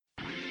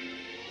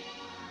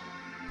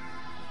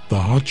the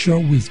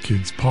Hotshot Whiz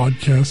Kids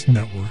Podcast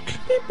Network.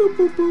 Beep, boop,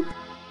 boop, boop.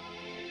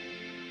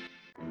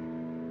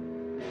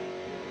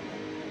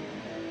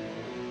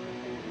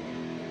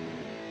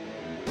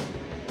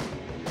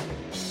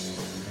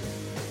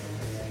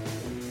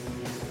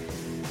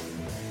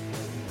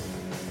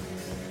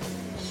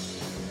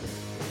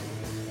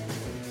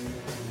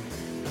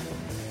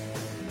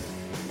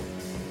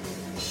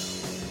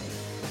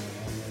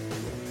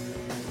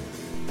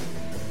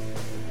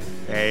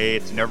 Hey,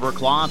 it's Never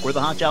O'Clock. We're the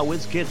Hotshot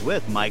Whiz Kids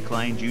with Mike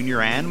Klein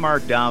Jr. and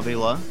Mark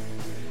Davila.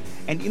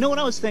 And you know what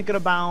I was thinking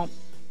about?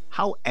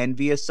 How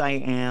envious I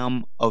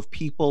am of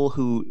people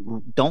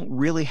who don't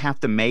really have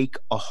to make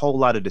a whole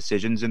lot of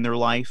decisions in their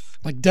life.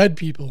 Like dead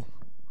people.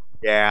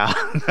 Yeah,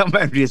 I'm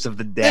envious of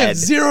the dead. They have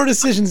zero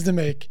decisions to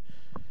make.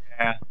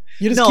 Yeah.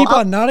 You just keep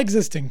on not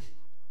existing.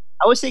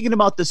 I was thinking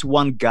about this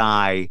one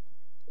guy.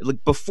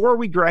 Like before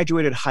we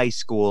graduated high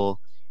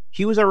school,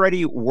 he was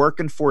already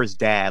working for his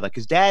dad. Like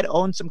his dad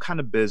owned some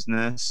kind of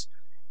business,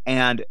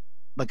 and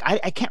like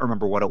I can't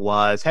remember what it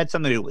was. Had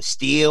something to do with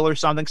steel or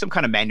something, some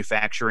kind of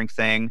manufacturing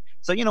thing.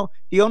 So, you know,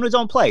 he owned his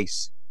own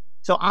place.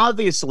 So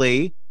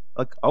obviously,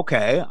 like,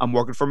 okay, I'm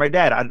working for my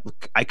dad.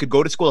 I could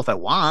go to school if I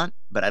want,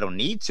 but I don't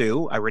need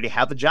to. I already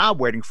have a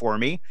job waiting for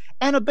me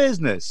and a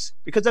business,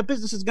 because that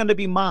business is going to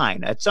be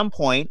mine. At some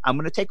point, I'm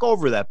going to take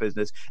over that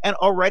business. And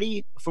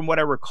already, from what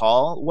I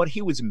recall, what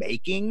he was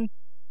making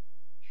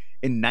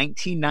in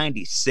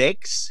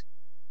 1996,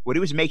 what he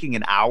was making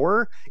an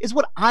hour is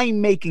what I'm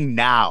making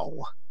now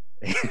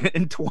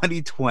in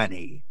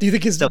 2020. Do you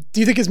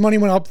think his money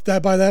went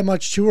up by that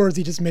much too, or is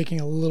he just making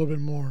a little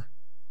bit more?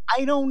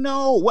 I don't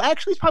know. Well,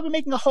 actually, he's probably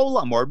making a whole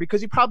lot more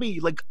because he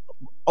probably like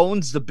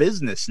owns the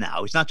business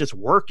now. He's not just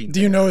working. Do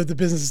you know if the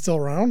business is still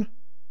around?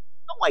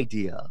 No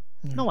idea.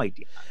 No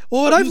idea.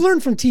 Well, what I've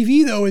learned from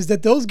TV though is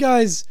that those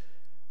guys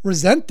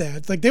resent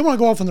that. Like they want to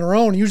go off on their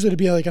own, usually to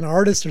be like an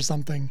artist or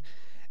something.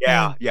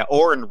 Yeah, yeah.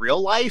 Or in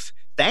real life,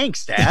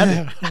 thanks,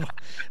 Dad.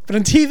 But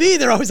on TV,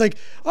 they're always like,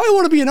 I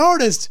want to be an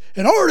artist.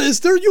 An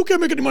artist? You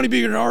can't make any money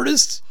being an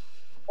artist.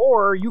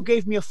 Or you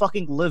gave me a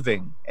fucking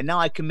living, and now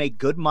I can make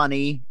good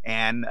money,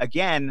 and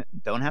again,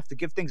 don't have to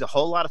give things a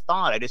whole lot of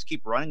thought. I just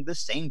keep running this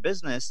same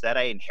business that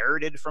I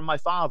inherited from my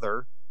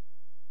father.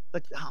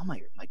 Like, oh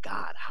my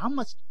God, how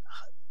much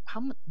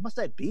must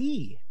that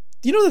be?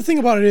 You know, the thing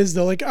about it is,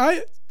 though, where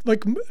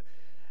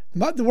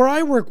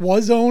I work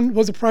was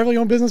a privately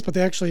owned business, but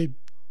they actually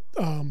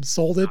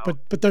sold it. Wow.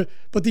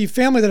 But the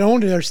family that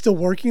owned it are still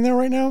working there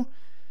right now.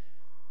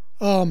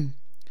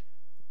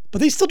 But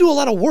they still do a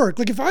lot of work.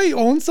 Like if I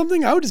owned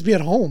something, I would just be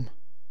at home.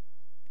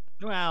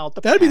 Well,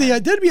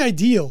 that'd be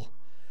ideal.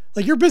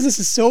 Like your business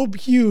is so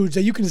huge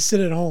that you can just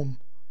sit at home.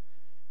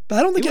 But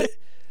I don't think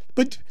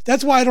but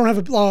that's why I don't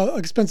have a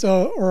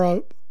expensive or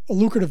a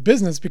lucrative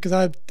business, because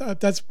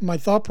that's my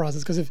thought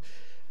process. Because if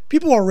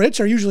people are rich,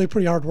 are usually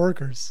pretty hard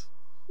workers.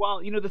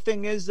 Well, you know, the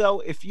thing is though,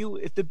 if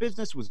the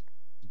business was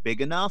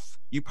big enough,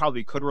 you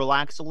probably could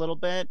relax a little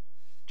bit,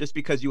 just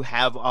because you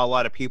have a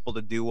lot of people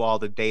to do all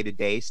the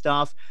day-to-day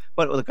stuff.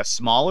 But like a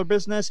smaller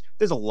business,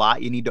 there's a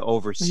lot you need to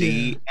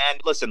oversee. Yeah. And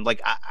listen,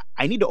 like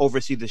I need to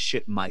oversee this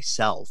shit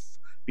myself,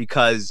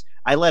 because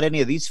I let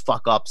any of these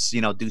fuck-ups, you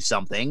know, do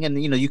something,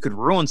 and you know, you could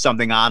ruin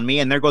something on me,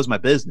 and there goes my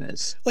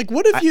business. Like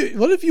what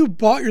if you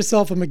bought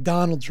yourself a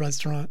McDonald's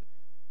restaurant?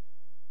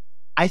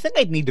 I think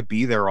I'd need to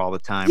be there all the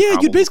time. Yeah,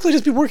 probably. You'd basically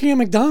just be working at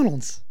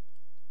McDonald's.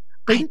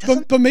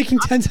 But making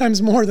 10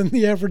 times more than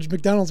the average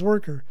McDonald's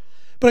worker.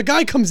 But a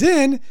guy comes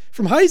in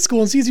from high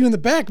school and sees you in the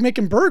back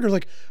making burgers,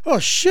 like, oh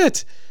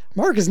shit,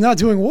 Mark is not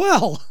doing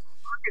well.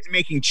 Mark is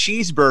making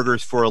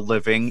cheeseburgers for a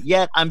living,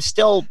 yet I'm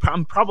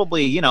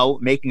probably, you know,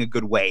 making a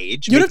good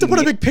wage. You'd have to put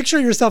a big picture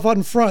of yourself out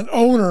in front,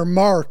 owner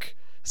Mark,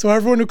 so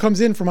everyone who comes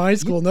in from high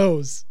school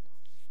knows.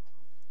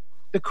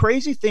 The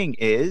crazy thing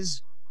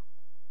is,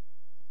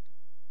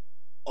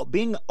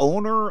 being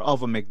owner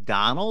of a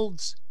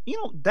McDonald's,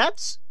 you know,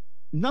 that's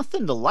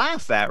nothing to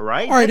laugh at,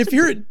 right? All right,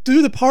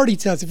 do the party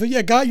test. If you're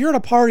at a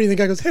party and the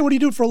guy goes, hey, what do you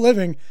do for a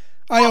living?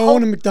 I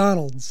own a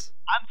McDonald's.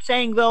 I'm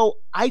saying, though,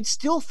 I'd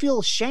still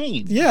feel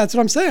ashamed. Yeah, that's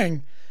what I'm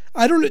saying.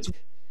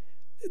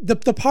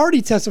 The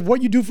party test of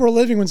what you do for a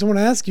living, when someone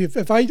asks you,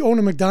 if I own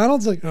a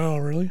McDonald's, like, oh,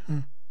 really?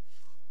 Huh.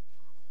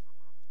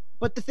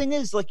 But the thing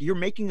is, like, you're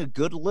making a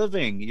good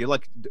living. You're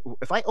like,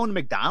 if I own a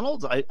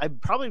McDonald's,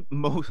 I'd probably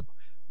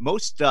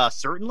most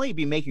certainly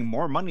be making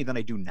more money than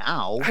I do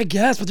now. I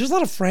guess, but there's a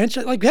lot of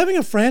franchise. Like having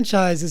a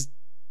franchise is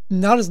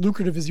not as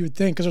lucrative as you would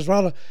think, because there's a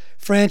lot of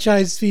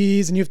franchise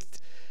fees, and you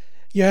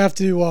have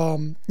to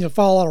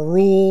follow a lot of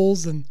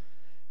rules. And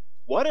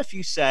what if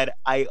you said,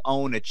 I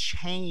own a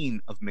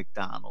chain of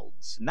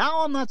McDonald's?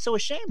 Now I'm not so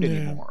ashamed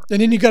anymore.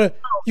 And then you gotta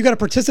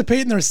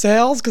participate in their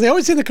sales, because they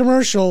always say in the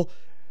commercial,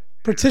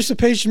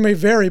 participation may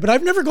vary. But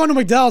I've never gone to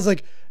McDonald's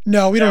like,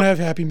 no, we don't have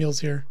Happy Meals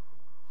here.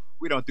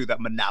 We don't do that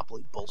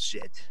Monopoly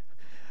bullshit.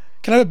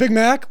 Can I have a Big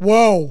Mac?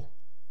 Whoa.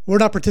 We're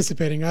not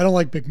participating. I don't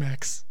like Big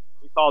Macs.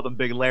 We call them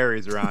Big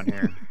Larrys around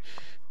here.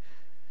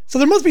 So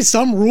there must be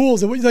some rules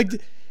that like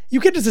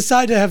you can't just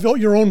decide to have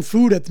your own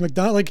food at the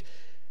McDonald's. Like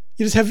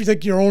you just have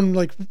like your own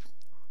like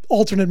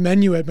alternate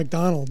menu at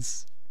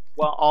McDonald's.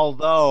 Well,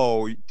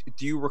 although,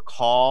 do you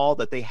recall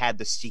that they had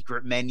the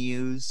secret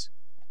menus?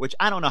 Which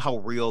I don't know how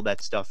real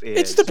that stuff is.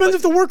 It just depends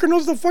if the worker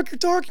knows what the fuck you're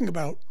talking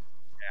about.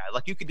 Yeah,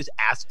 like you could just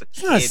ask the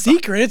kid. It's not a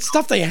secret. It's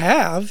stuff they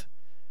have.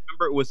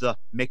 Remember, it was a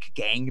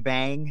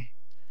McGangbang.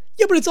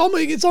 Yeah, but it's all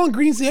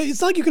ingredients.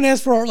 It's not like you can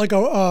ask for like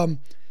a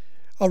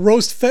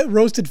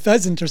roasted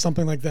pheasant or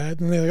something like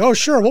that, and they're like, "Oh,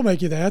 sure, we'll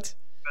make you that."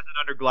 Pheasant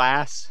under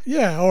glass.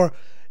 Yeah, or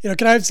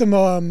can I have some?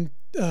 I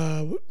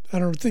don't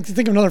know.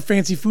 Think of another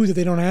fancy food that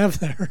they don't have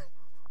there.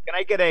 Can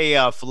I get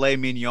a filet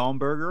mignon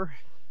burger?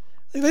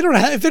 Like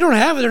if they don't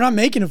have it, they're not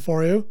making it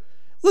for you.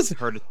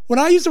 Listen, when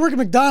I used to work at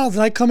McDonald's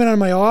and I come in on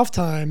my off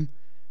time,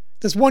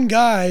 this one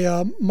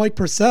guy, Mike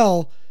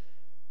Purcell,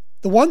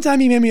 the one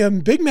time he made me a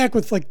Big Mac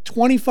with like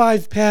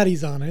 25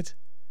 patties on it.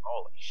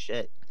 Holy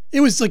shit!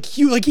 It was like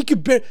huge. Like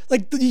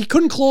he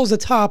couldn't close the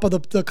top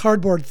of the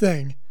cardboard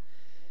thing.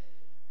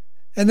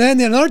 And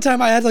then another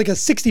time I had like a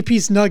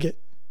 60-piece nugget.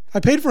 I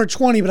paid for a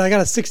 20, but I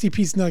got a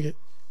 60-piece nugget.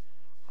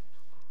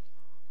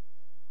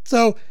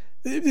 So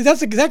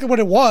that's exactly what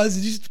it was.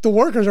 It's just the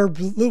workers are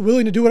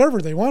willing to do whatever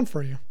they want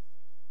for you.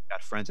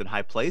 Got friends in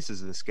high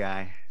places, this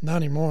guy. Not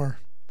anymore.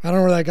 I don't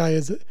know where that guy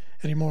is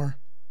anymore.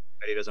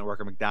 But he doesn't work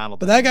at McDonald's.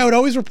 But that guy would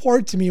always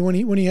report to me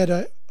when he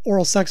had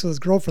oral sex with his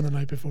girlfriend the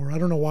night before. I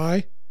don't know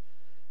why.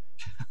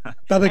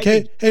 But like,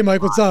 hey,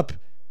 Mike, what's up?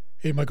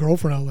 Hey, my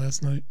girlfriend out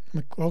last night. I'm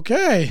like,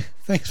 okay,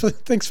 thanks for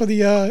the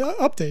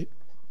update.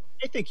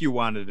 I think you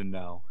wanted to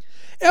know.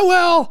 Yeah,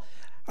 well,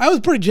 I was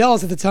pretty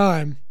jealous at the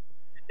time.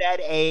 At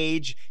that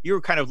age, you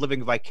were kind of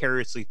living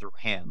vicariously through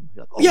him.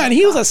 Like, oh yeah, and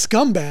he God. was a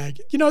scumbag.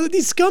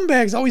 These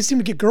scumbags always seem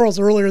to get girls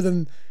earlier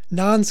than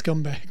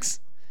non-scumbags.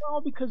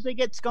 Well, because they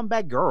get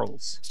scumbag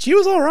girls. She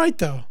was all right,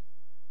 though,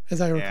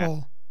 as I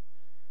recall.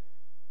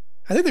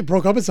 I think they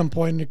broke up at some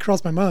point, and it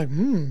crossed my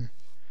mind.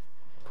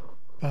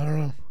 I don't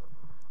know.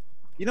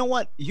 You know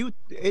what?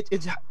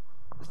 It's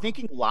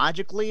thinking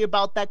logically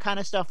about that kind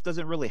of stuff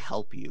doesn't really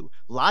help you.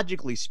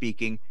 Logically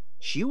speaking,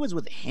 she was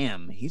with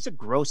him. He's a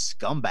gross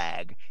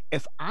scumbag.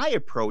 If I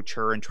approach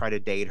her and try to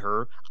date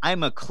her,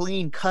 I'm a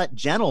clean-cut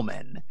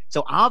gentleman.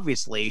 So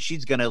obviously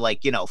she's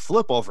gonna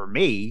flip over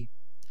me.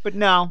 But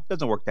no, it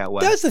doesn't work that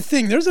way. That's the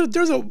thing.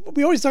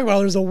 We always talk about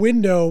there's a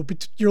window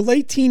between your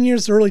late teen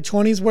years to early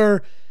 20s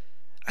where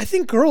I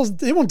think girls,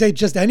 they won't date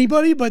just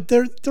anybody, but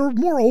they're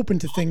more open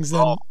to things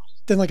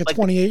than like a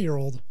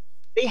 28-year-old.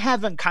 They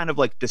haven't kind of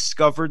like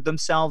discovered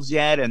themselves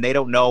yet, and they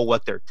don't know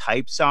what their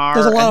types are.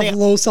 There's a lot of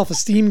low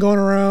self-esteem going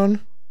around.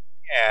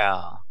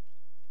 Yeah.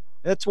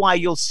 That's why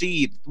you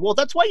see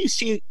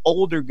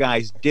older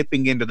guys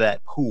dipping into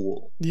that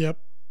pool. Yep.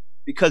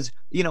 Because,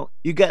 you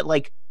get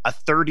like a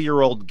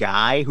 30-year-old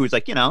guy who's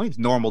like, he's a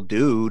normal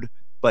dude,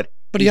 but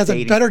he has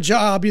a better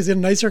job. He's in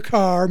a nicer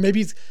car. Maybe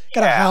he's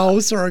got a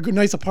house or a good,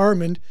 nice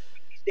apartment.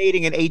 He's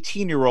dating an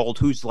 18-year-old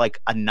who's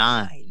like a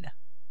 9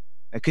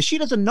 because she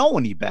doesn't know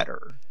any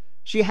better.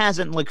 She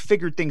hasn't like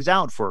figured things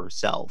out for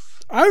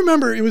herself. I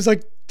remember it was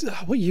like,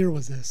 what year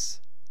was this?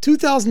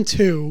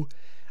 2002.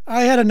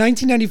 I had a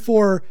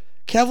 1994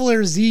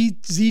 Cavalier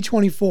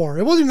Z24.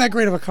 It wasn't even that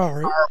great of a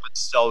car. The car was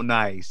so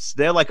nice.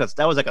 That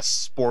was like a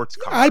sports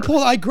car.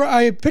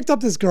 I picked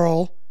up this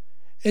girl,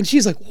 and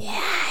she's like,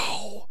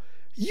 "Wow,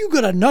 you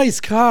got a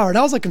nice car." And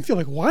I was like, I feel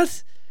like,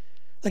 what?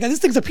 Like, this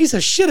thing's a piece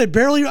of shit. It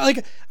barely,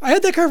 like, I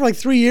had that car for like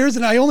 3 years,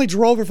 and I only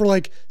drove it for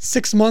like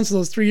 6 months of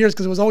those 3 years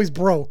because it was always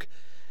broke.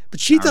 But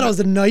she thought it was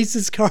the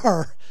nicest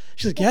car.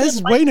 She's like, yeah, this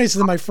is way nicer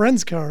than my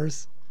friends'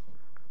 cars.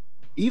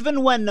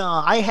 Even when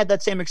I had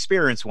that same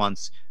experience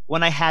once,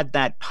 when I had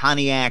that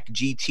Pontiac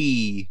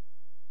GT,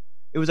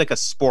 it was like a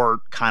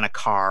sport kind of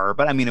car,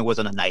 but I mean, it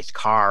wasn't a nice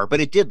car, but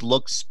it did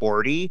look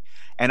sporty.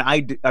 And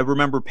I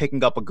remember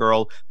picking up a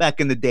girl back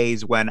in the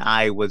days when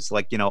I was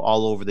like,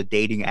 all over the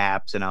dating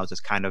apps, and I was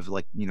just kind of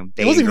like,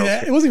 dating girls.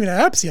 It wasn't even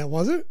apps yet,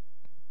 was it?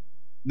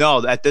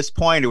 No, at this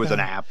point, it was an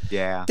app,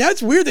 yeah.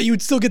 That's weird that you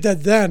would still get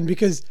that then,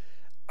 because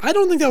I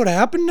don't think that would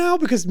happen now,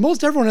 because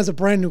most everyone has a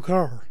brand new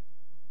car.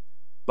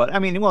 But, I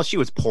mean, well, she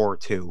was poor,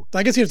 too.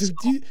 I guess as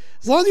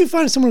long as you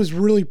find someone who's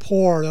really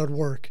poor, that would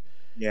work.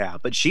 Yeah,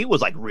 but she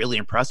was, like, really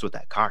impressed with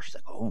that car. She's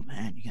like, oh,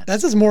 man. That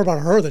says more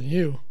about her than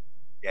you.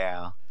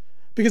 Yeah.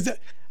 Because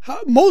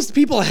most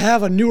people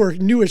have a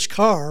newish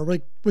car,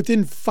 like,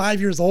 within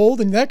 5 years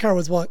old, and that car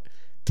was, what,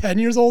 10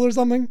 years old or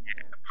something?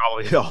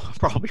 Yeah,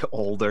 probably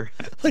older.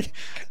 Like,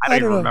 I don't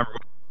even remember.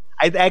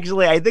 I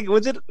think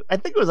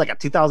it was like a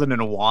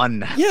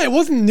 2001. Yeah, it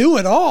wasn't new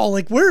at all.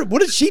 Like,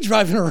 what is she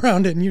driving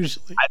around in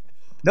usually?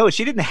 No,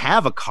 she didn't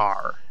have a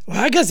car.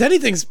 Well, I guess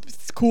anything's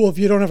cool if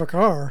you don't have a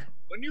car.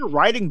 When you're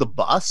riding the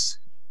bus,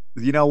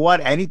 you know what?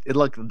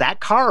 That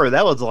car,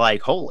 that was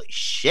like, holy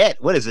shit!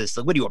 What is this?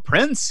 What are you, a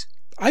prince?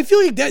 I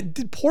feel like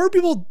that poor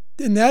people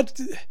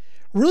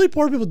really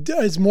poor people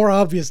is more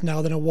obvious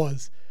now than it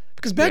was,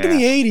 because back in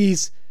the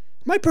 80s.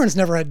 My parents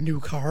never had new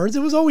cars.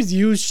 It was always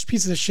used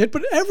pieces of shit,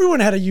 but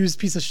everyone had a used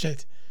piece of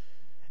shit.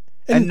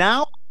 And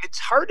now it's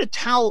hard to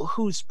tell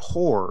who's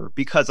poor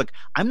because, like,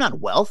 I'm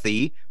not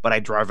wealthy, but I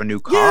drive a new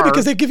car. Yeah,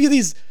 because they give you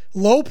these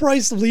low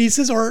price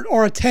leases or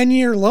a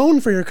 10-year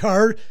loan for your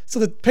car. So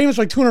the payment's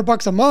like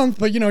 $200 a month,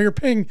 but you're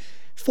paying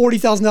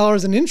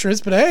 $40,000 in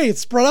interest, but hey,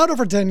 it's spread out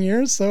over 10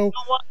 years. So You know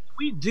what?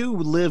 We do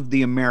live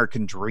the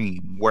American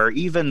dream where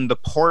even the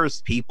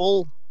poorest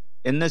people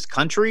in this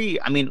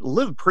country, I mean,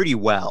 live pretty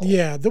well.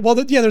 yeah,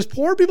 there's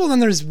poor people and then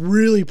there's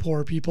really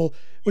poor people,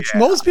 which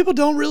most people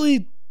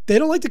they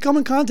don't like to come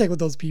in contact with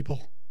those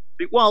people.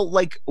 Well,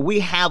 like we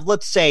have,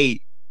 let's say,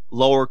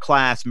 lower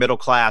class, middle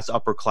class,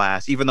 upper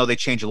class, even though they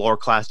changed lower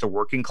class to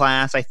working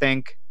class, I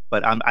think.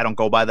 But I don't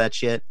go by that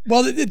shit.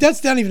 Well,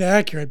 that's not even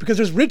accurate because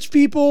there's rich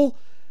people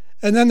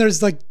and then there's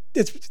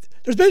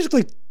there's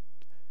basically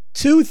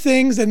two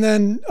things and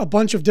then a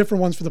bunch of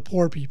different ones for the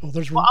poor people.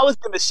 Well, I was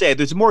going to say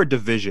there's more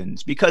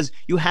divisions because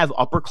you have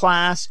upper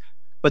class,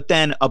 but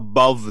then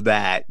above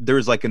that,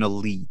 there's like an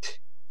elite.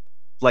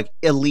 Like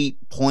elite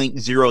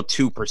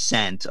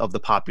 0.02% of the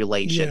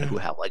population who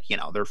have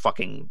they're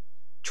fucking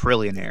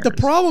trillionaires. The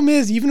problem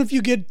is, even if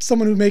you get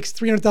someone who makes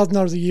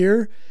 $300,000 a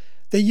year,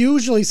 they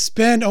usually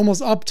spend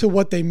almost up to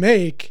what they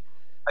make.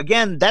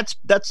 Again, that's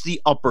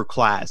the upper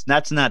class.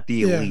 That's not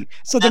the elite.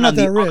 So they're not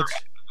that rich.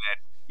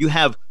 You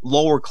have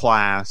lower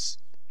class,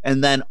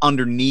 and then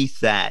underneath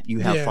that, you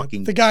have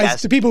fucking the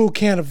guys, the people who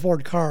can't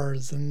afford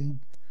cars and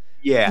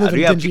live in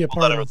you have dingy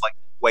people that are apartments. like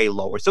way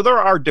lower. So there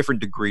are different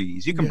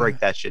degrees. You can break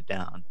that shit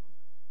down.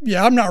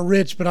 Yeah, I'm not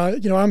rich, but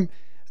I'm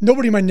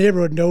nobody in my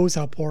neighborhood knows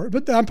how poor.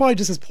 But I'm probably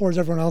just as poor as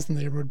everyone else in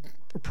the neighborhood,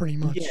 pretty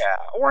much. Yeah,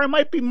 or I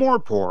might be more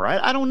poor.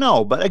 I don't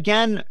know. But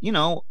again,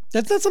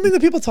 that's not something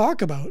that people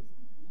talk about.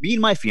 Me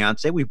and my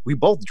fiance, we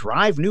both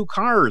drive new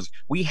cars.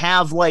 We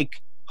have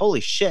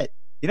holy shit.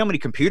 You know how many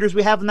computers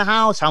we have in the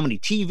house? How many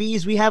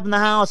TVs we have in the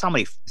house? How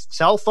many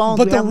cell phones?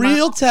 But the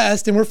real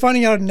test, and we're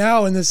finding out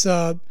now in this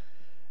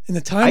in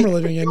the time we're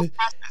living in,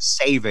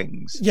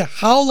 savings. Yeah,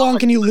 how long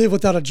can you live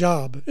without a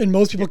job? And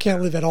most people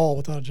can't live at all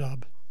without a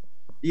job.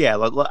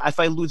 Yeah, if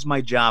I lose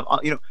my job,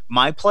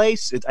 my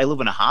place, I live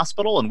in a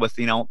hospital, and with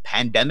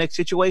pandemic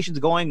situations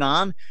going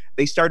on,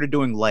 they started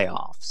doing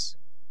layoffs.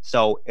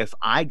 So if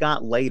I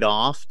got laid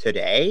off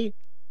today,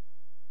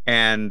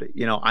 and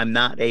I'm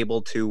not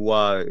able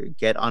to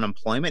get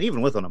unemployment,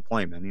 even with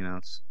unemployment,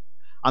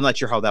 I'm not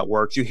sure how that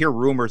works. You hear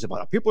rumors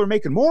about people are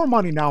making more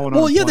money now.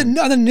 Well, yeah, on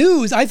the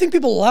news, I think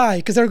people lie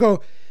because they'll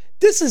go,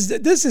 this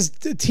is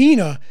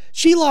Tina.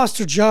 She lost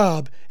her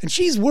job and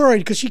she's worried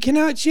because she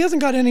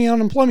hasn't got any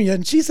unemployment yet,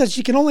 and she says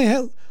she can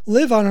only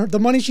live on the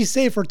money she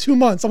saved for 2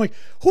 months. I'm like,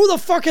 who the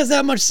fuck has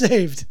that much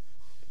saved?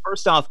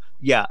 First off,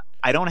 yeah,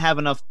 I don't have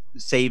enough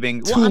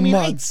saving. 2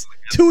 months,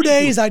 2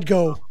 days, I'd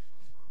go.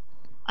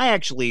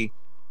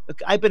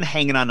 I've been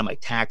hanging on to my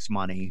tax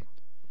money.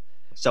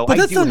 So but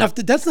that's not enough.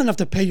 That's not enough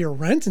to pay your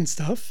rent and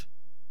stuff.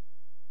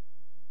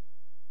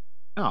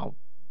 Oh,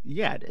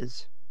 yeah, it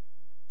is.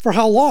 For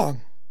how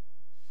long?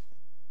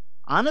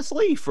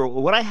 Honestly, for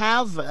what I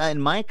have in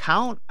my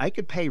account, I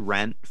could pay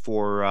rent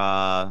for.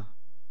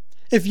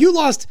 If you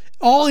lost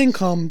all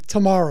income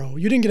tomorrow,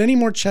 you didn't get any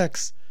more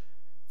checks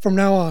from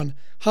now on,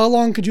 how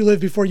long could you live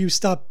before you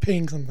stopped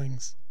paying some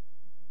things?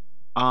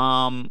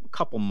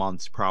 Couple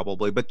months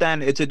probably, but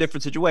then it's a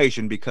different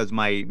situation because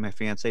my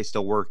fiance is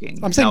still working.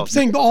 I'm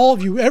saying all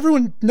of you,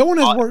 everyone, no one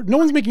has work, no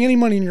one's making any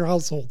money in your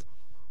household.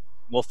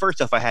 Well,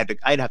 first off,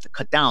 I'd have to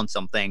cut down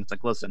some things.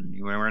 Like, listen,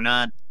 we're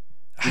not.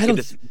 We could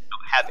just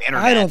have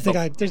internet. I don't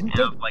think there's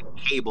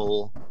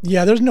cable.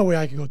 Yeah, there's no way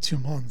I could go 2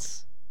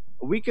 months.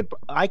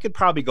 I could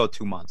probably go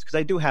 2 months because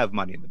I do have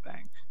money in the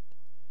bank.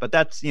 But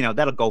that's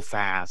that'll go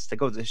fast.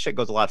 The shit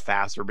goes a lot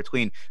faster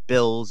between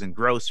bills and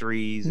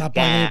groceries. Not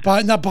and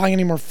buying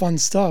any more fun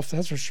stuff.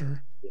 That's for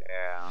sure.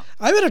 Yeah,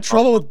 I've had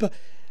trouble with.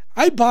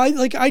 I buy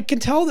I can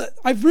tell that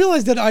I've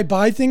realized that I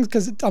buy things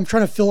because I'm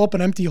trying to fill up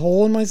an empty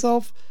hole in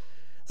myself.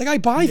 I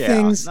buy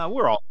things. No,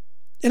 we're all.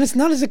 And it's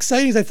not as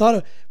exciting as I thought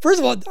of. First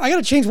of all, I got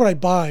to change what I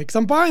buy because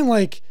I'm buying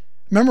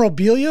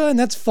memorabilia, and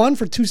that's fun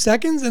for 2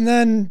 seconds, and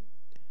then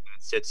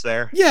it sits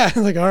there. Yeah,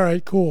 all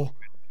right, cool.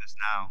 Just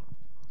now.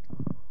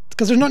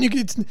 Because there's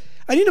nothing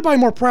I need to buy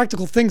more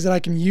practical things that I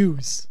can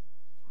use.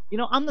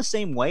 I'm the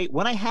same way.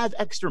 When I have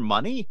extra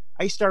money,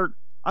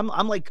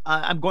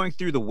 I'm going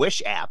through the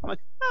Wish app. I'm like,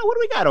 what do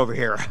we got over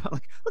here?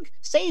 Look,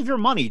 save your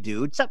money,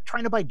 dude. Stop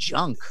trying to buy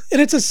junk.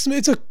 And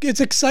it's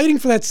exciting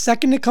for that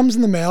second it comes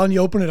in the mail and you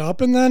open it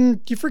up and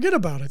then you forget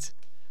about it.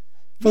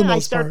 For the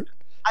most part.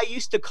 I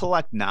used to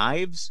collect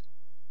knives,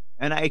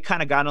 and I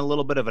kind of got a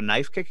little bit of a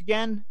knife kick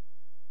again.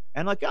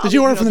 And did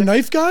you order from the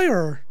knife guy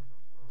or?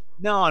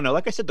 No.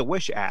 Like I said, the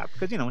Wish app,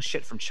 because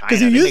shit from China.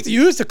 Because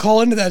you used to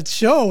call into that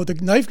show, the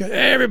knife guy.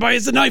 Hey,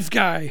 everybody's the knife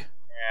guy.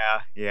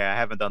 Yeah, I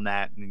haven't done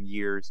that in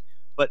years.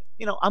 But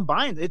I'm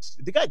buying.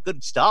 They got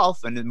good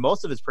stuff, and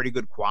most of it's pretty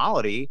good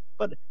quality.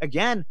 But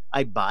again,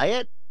 I buy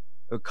it.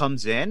 It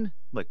comes in. I'm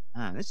like,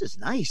 this is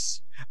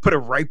nice. Put it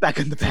right back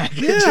in the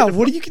package. Yeah,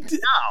 what do you can do?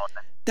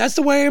 That's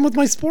the way I am with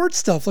my sports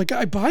stuff.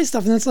 I buy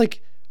stuff, and it's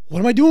like, what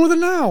am I doing with it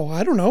now?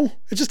 I don't know.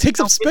 It just takes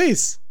up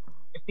space.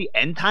 If the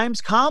end times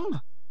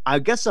come, I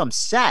guess I'm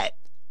set.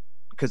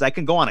 Because I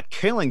can go on a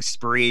killing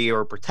spree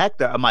or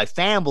protect my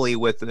family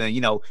with,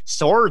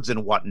 swords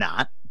and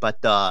whatnot. But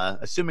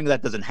assuming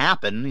that doesn't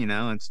happen,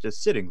 it's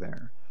just sitting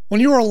there.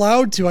 When you were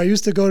allowed to, I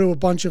used to go to a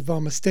bunch of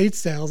estate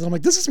sales, and I'm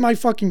like, this is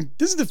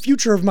the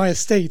future of my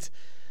estate.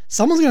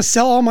 Someone's going to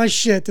sell all my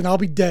shit, and I'll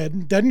be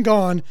dead and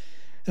gone,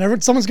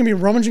 and someone's going to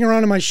be rummaging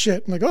around in my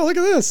shit. I'm like, oh, look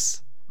at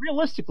this.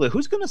 Realistically,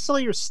 who's going to sell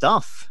your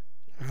stuff?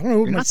 I don't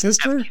know, my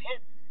sister?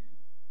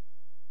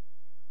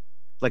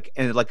 Like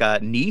a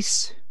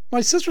niece? My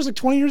sister's like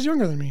 20 years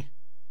younger than me.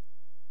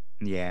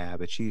 Yeah,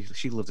 but she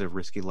lives a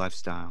risky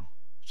lifestyle.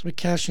 She'll be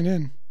cashing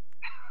in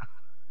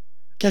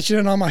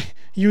on all my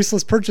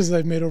useless purchases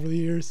I've made over the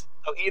years.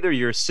 So either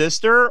your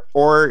sister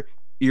or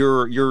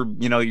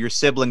your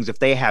siblings, if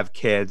they have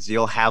kids,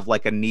 you'll have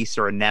like a niece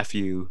or a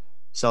nephew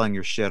selling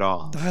your shit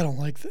off. I don't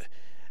like that.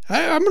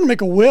 I'm going to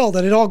make a will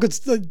that it all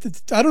gets... I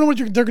don't know what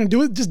they're going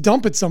to do. Just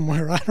dump it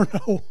somewhere. I don't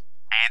know.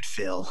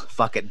 Landfill.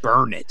 Fuck it.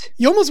 Burn it.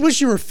 You almost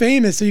wish you were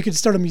famous so you could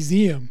start a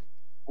museum.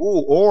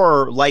 Ooh,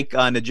 or like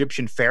an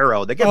Egyptian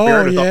pharaoh. They get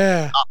buried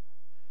with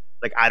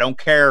like, I don't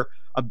care.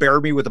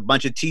 Bury me with a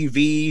bunch of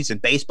TVs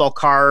and baseball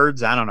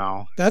cards. I don't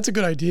know. That's a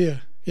good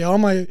idea. Yeah, all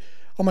my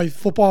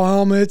football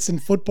helmets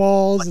and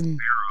footballs and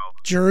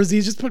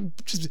jerseys.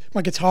 Just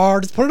my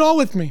guitar. Just put it all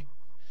with me.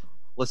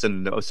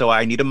 Listen, so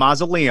I need a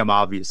mausoleum,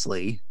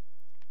 obviously.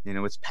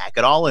 It's pack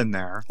it all in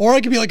there. Or I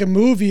could be like a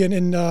movie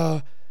and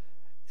never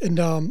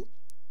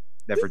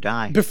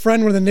die.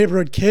 Befriend one of the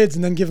neighborhood kids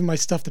and then give them my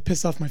stuff to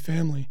piss off my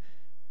family.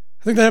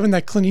 I think that happened in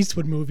that Clint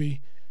Eastwood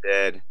movie.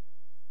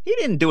 He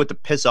didn't do it to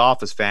piss off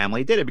his family.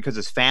 He did it because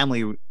his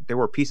family, they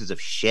were pieces of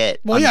shit.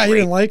 Well, yeah, he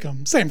didn't like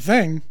them. Same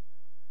thing.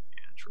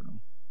 Yeah, true.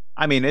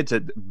 I mean, it's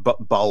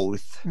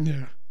both.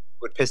 Yeah.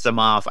 Would piss them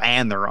off,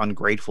 and they're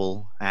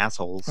ungrateful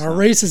assholes. Our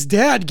racist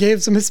dad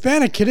gave some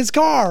Hispanic kid his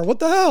car. What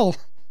the hell?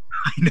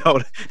 I know.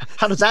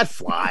 How does that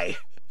fly?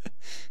 It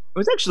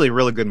was actually a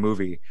really good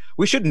movie.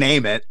 We should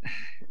name it.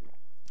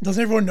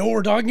 Doesn't everyone know what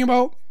we're talking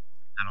about?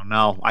 I don't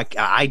know.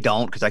 I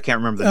don't, because I can't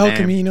remember the name. El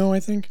Camino, I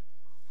think.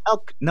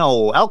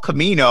 El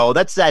Camino.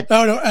 That's that.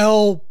 Oh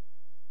no,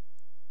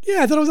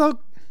 Yeah, I thought it was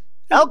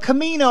El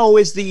Camino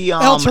is the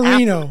El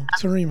Torino.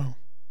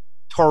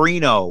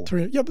 Torino.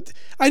 Yeah, but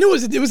I knew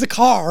it was a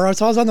car,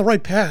 so I was on the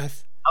right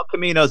path. El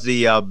Camino's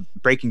the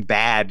Breaking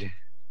Bad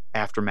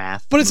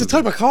aftermath. But it's a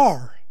type of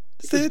car.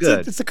 It's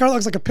the car that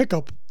looks like a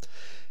pickup.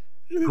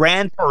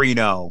 Gran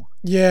Torino.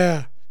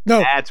 Yeah.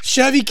 No,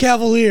 Chevy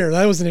Cavalier.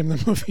 That was the name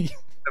of the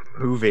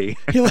movie.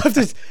 He left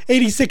his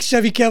 86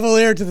 Chevy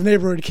Cavalier to the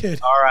neighborhood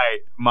kid. All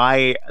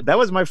right. That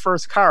was my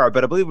first car,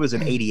 but I believe it was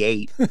an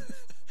 88.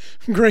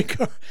 Great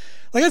car.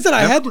 Like I said,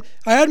 I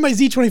had my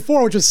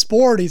Z24, which was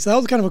sporty, so that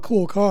was kind of a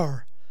cool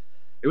car.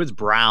 It was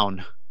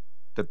brown.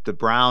 The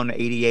brown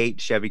 88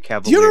 Chevy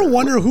Cavalier. Do you ever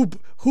wonder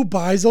who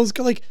buys those?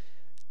 Like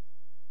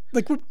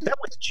that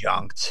was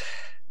junked.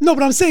 No,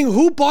 but I'm saying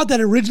who bought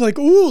that original? Like,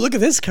 ooh, look at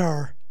this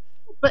car.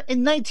 But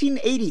in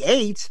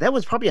 1988, that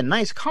was probably a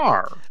nice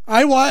car.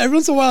 Every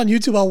once in a while on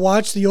YouTube, I'll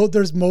watch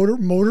there's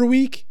Motor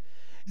Week,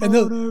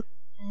 and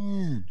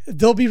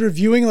they'll be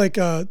reviewing like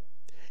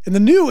in the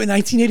new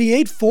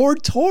 1988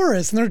 Ford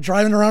Taurus, and they're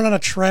driving around on a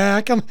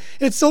track.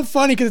 It's so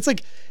funny because it's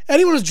like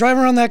anyone who's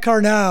driving around that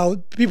car now,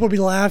 people will be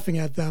laughing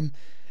at them,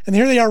 and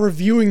here they are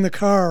reviewing the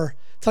car,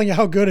 telling you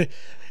how good it.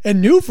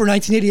 And new for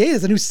 1988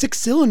 is a new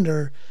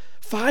 6-cylinder,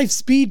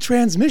 5-speed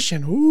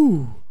transmission. Ooh.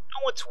 You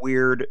know what's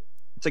weird?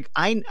 It's like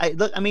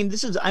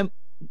I'm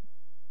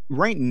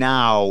right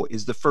now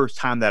is the first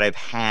time that I've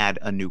had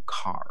a new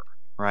car,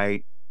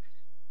 right?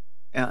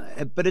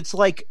 But it's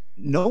like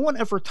no one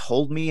ever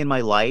told me in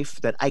my life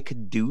that I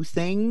could do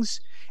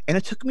things, and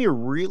it took me a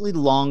really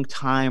long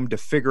time to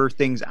figure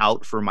things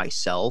out for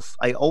myself.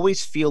 I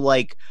always feel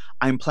like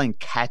I'm playing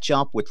catch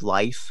up with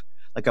life,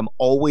 like I'm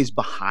always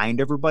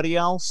behind everybody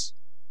else.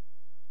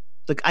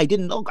 Like I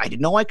didn't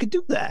know I could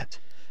do that.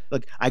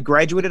 Like, I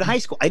graduated high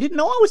school. I didn't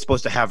know I was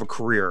supposed to have a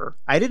career.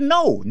 I didn't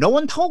know. No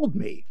one told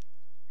me.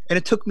 And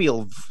it took me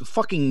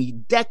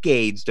fucking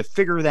decades to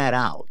figure that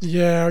out.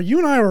 Yeah, you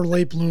and I were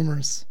late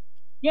bloomers.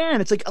 Yeah,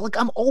 and it's like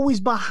I'm always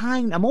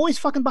behind. I'm always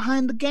fucking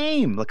behind the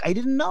game. Like, I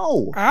didn't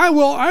know.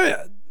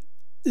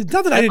 It's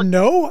not that I didn't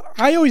know.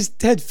 I always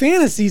had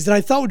fantasies that I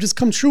thought would just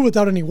come true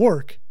without any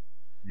work.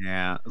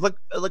 Yeah. Like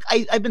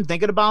I've been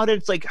thinking about it.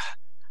 It's like,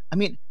 I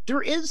mean,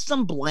 there is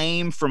some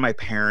blame for my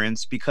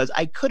parents because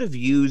I could have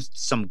used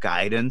some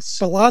guidance.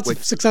 But lots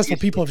of successful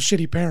people have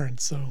shitty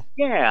parents, so.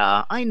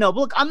 Yeah, I know.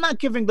 But look, I'm not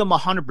giving them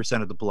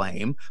 100% of the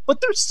blame,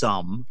 but there's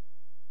some.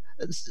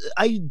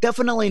 I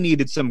definitely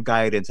needed some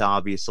guidance,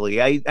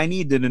 obviously. I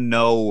needed to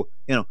know,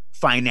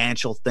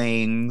 financial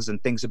things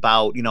and things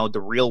about,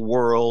 the real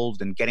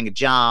world and getting a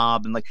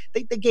job. And, like,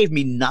 they gave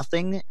me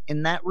nothing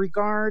in that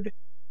regard.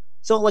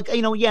 So, like,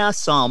 yeah,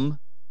 some.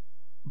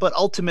 But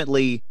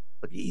ultimately...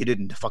 Like, you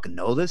didn't fucking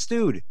know this,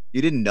 dude.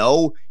 You didn't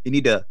know. You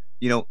need to,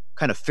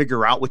 kind of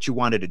figure out what you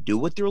wanted to do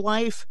with your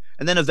life.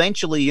 And then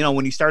eventually,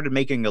 when you started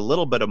making a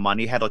little bit of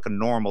money, had like a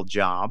normal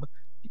job,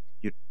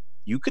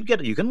 you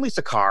can lease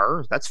a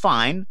car. That's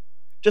fine.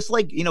 Just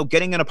like,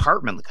 getting an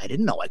apartment. Like, I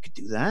didn't know I could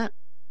do that.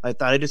 I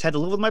thought I just had to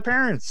live with my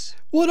parents.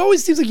 Well, it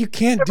always seems like you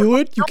can't do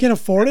it. You can't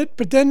afford it.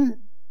 But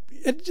then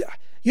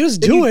You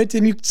just do it,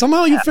 and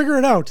somehow you figure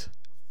it out.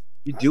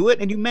 You do it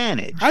and you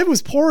manage. I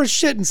was poor as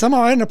shit, and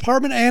somehow I had an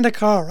apartment and a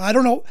car. I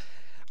don't know.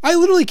 I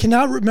literally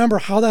cannot remember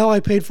how the hell I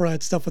paid for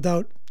that stuff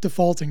without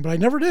defaulting, but I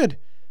never did.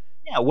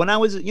 Yeah, when I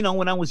was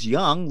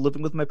young,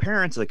 living with my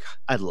parents, like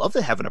I'd love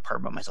to have an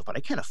apartment myself, but I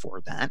can't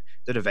afford that.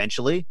 That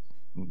eventually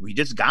we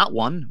just got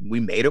one.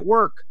 We made it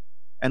work.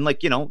 And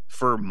like,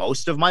 for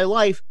most of my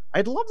life,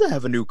 I'd love to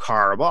have a new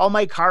car. But all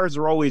my cars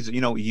are always,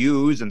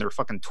 used, and they're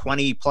fucking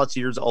 20 plus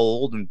years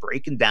old and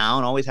breaking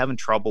down, always having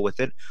trouble with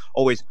it.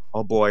 Always,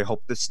 oh boy, I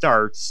hope this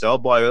starts. Oh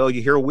boy,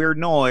 you hear a weird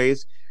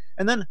noise.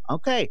 And then,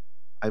 okay,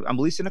 I'm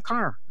leasing a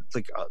car. It's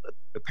like,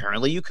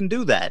 apparently you can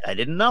do that. I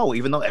didn't know,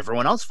 even though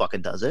everyone else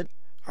fucking does it.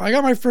 I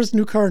got my first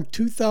new car in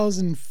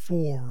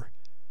 2004.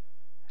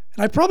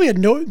 And I probably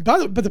had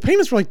but the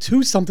payments were like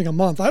 $2 something a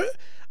month. I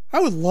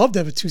would love to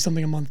have a $2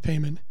 something a month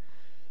payment.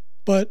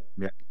 But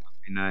yeah,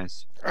 that'd be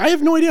nice. I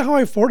have no idea how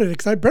I afforded it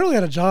because I barely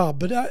had a job,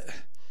 but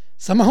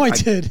somehow I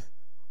did.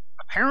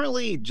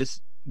 Apparently,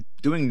 just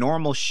doing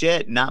normal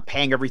shit, not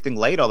paying everything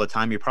late all the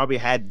time. You probably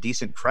had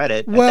decent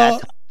credit. Well,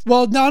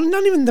 no,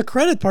 not even the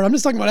credit part. I'm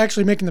just talking about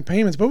actually making the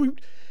payments. But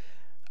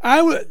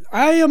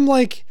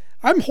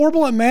I'm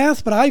horrible at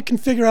math, but I can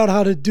figure out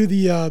how to do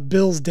the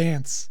bills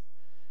dance.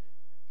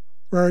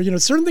 Where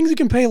certain things you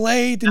can pay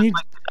late, and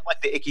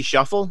like the icky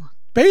shuffle.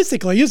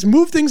 Basically, you just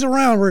move things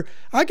around where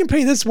I can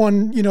pay this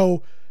one,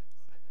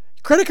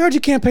 credit cards you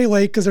can't pay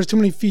late because there's too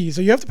many fees.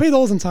 So you have to pay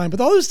those in time. But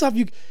the other stuff,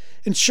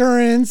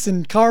 insurance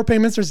and car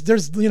payments,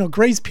 there's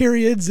grace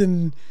periods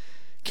and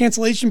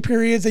cancellation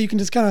periods that you can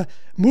just kind of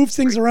move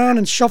things around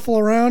and shuffle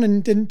around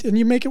and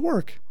you make it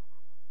work.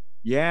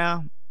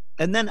 Yeah.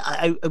 And then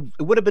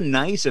it would have been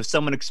nice if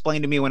someone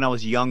explained to me when I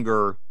was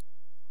younger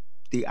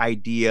the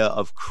idea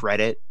of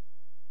credit,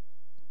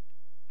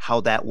 how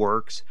that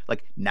works.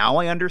 Like now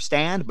I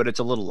understand, but it's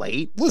a little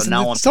late. Listen,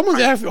 so now if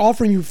someone's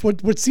offering you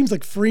what seems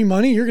like free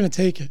money, you're going to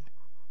take it.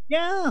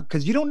 Yeah,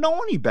 because you don't know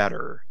any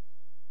better.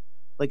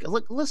 Like,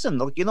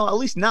 listen, at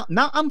least now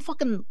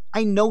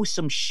I know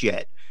some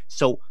shit.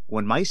 So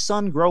when my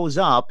son grows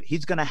up,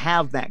 he's going to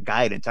have that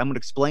guidance. I'm going to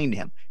explain to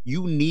him,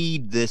 you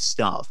need this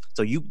stuff.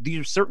 So these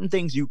are certain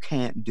things you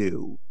can't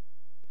do.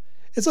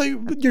 It's like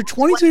you're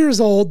 22 years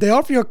old. They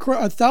offer you a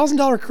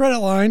 $1,000 credit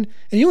line,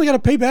 and you only got to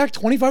pay back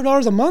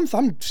 $25 a month.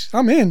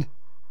 I'm in.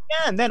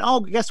 Yeah, and then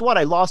guess what?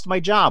 I lost my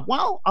job.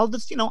 Well, I'll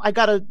just I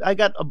got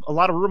a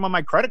lot of room on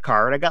my credit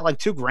card. I got like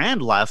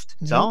 $2,000 left,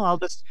 so I'll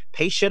just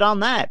pay shit on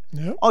that.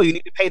 Yep. Oh, you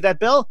need to pay that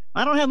bill?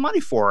 I don't have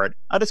money for it.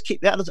 I'll just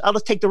take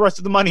the rest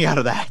of the money out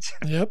of that.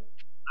 Yep.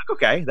 Like,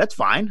 okay, that's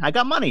fine. I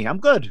got money. I'm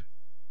good.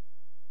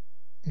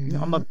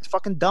 Mm-hmm. I'm a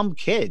fucking dumb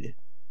kid.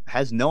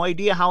 Has no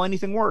idea how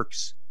anything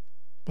works.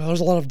 Well,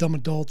 there's a lot of dumb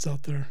adults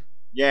out there.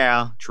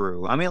 Yeah,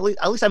 true. I mean, at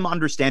least I'm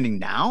understanding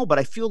now, but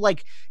I feel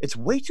like it's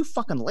way too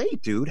fucking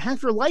late, dude.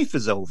 Half your life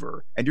is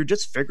over, and you're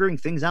just figuring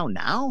things out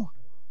now?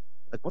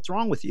 Like, what's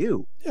wrong with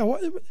you? Yeah,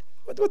 what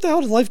the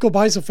hell does life go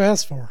by so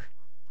fast for?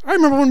 I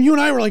remember when you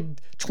and I were like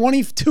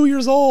 22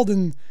 years old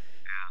and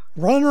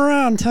running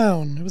around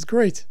town. It was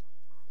great.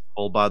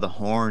 Pulled by the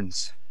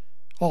horns.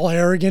 All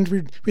arrogant. We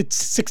had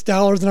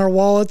 $6 in our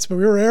wallets, but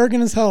we were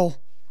arrogant as hell.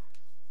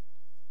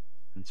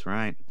 That's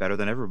right. Better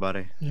than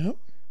everybody. Yep.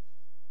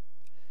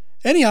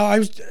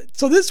 Anyhow,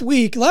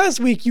 last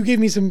week you gave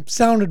me some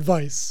sound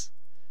advice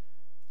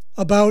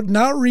about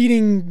not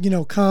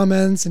reading,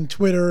 comments and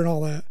Twitter and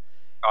all that.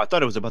 Oh, I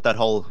thought it was about that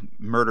whole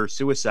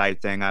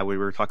murder-suicide thing we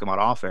were talking about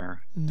off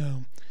air.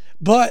 No.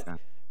 But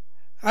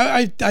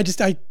I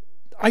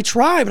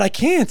try, but I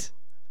can't.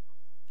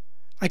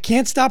 I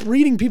can't stop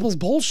reading people's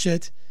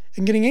bullshit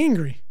and getting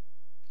angry.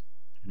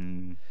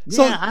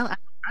 So, yeah,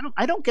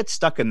 I don't get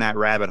stuck in that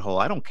rabbit hole.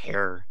 I don't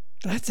care.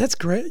 That's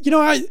great.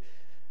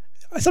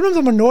 Sometimes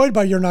I'm annoyed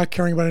by your not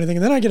caring about anything,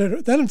 and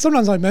then then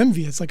sometimes I'm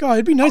envious. Like, oh,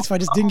 it'd be nice if I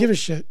just didn't give a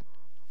shit.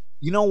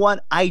 You know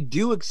what? I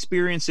do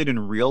experience it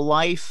in real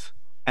life,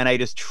 and I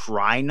just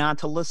try not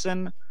to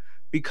listen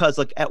because,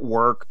 like, at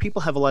work,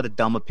 people have a lot of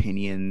dumb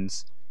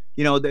opinions.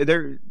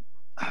 They're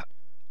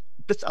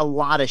just a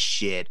lot of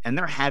shit, and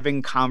they're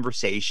having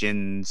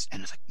conversations,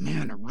 and it's like,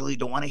 man, I really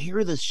don't want to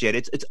hear this shit.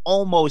 It's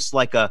almost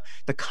like the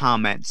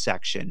comment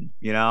section,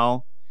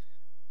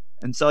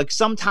 And so, like,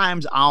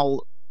 sometimes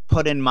I'll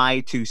put in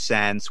my 2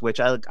 cents, which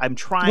I'm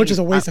trying. Which is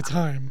a waste of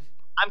time.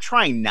 I'm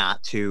trying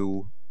not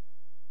to,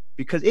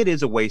 because it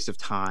is a waste of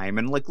time.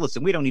 And like,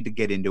 listen, we don't need to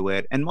get into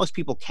it. And most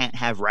people can't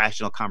have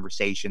rational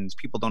conversations.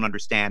 People don't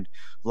understand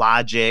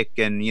logic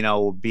and,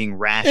 being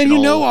rational.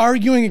 And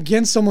arguing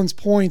against someone's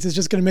points is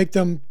just going to make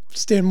them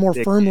stand more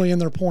firmly in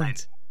their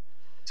point.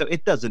 So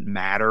it doesn't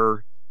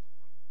matter.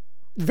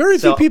 Very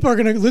few people are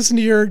going to listen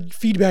to your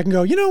feedback and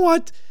go, you know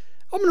what?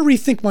 I'm going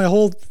to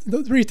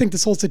rethink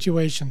this whole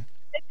situation.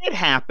 It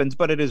happens,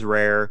 but it is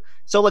rare.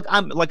 So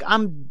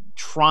I'm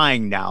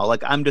trying now.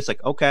 Like, I'm just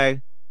like,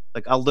 okay,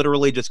 like I'll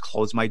literally just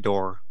close my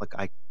door. Like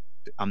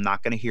I'm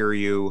not going to hear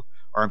you,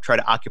 or I'm trying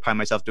to occupy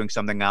myself doing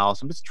something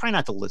else. I'm just trying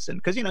not to listen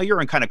because,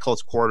 you're in kind of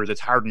close quarters.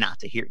 It's hard not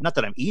to hear. Not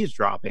that I'm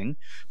eavesdropping,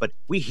 but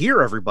we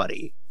hear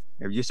everybody.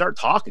 If you start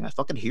talking, I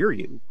fucking hear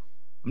you.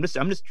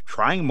 I'm just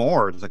trying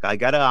more. It's like I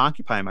gotta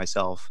occupy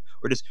myself,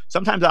 or just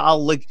sometimes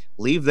I'll like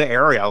leave the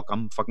area.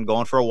 I'm fucking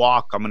going for a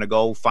walk. I'm gonna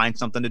go find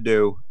something to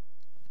do.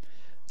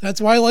 That's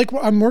why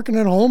I'm working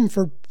at home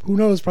for who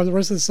knows, probably the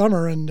rest of the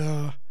summer, and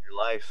Your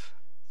life.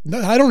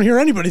 I don't hear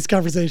anybody's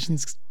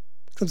conversations.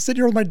 I'm sitting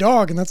here with my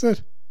dog, and that's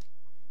it.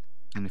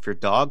 And if your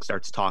dog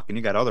starts talking,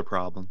 you got other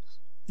problems.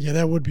 Yeah,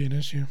 that would be an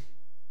issue.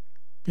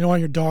 You don't want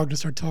your dog to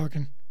start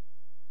talking.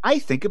 I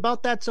think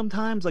about that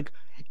sometimes. Like,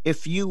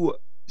 if you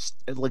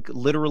like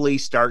literally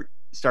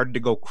started to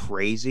go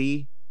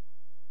crazy,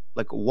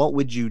 like what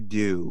would you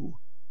do?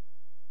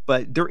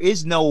 But there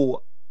is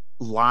no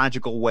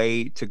logical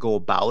way to go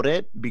about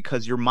it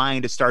because your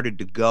mind has started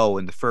to go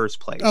in the first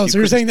place. Oh, so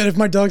you're saying that if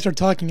my dogs start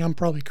talking, I'm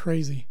probably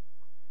crazy.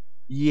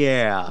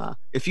 Yeah.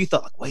 If you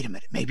thought, like, wait a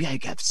minute, maybe I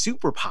have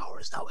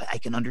superpowers now. I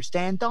can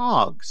understand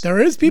dogs. There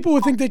is people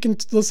who think they can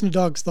listen to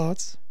dogs'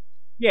 thoughts.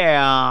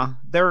 Yeah,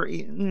 they're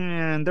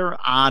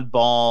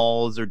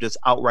oddballs or just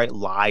outright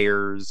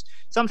liars.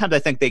 Sometimes I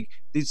think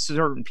these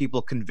certain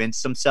people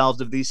convince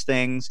themselves of these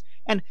things,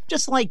 and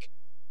just like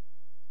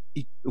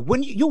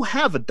when you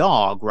have a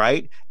dog,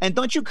 right? And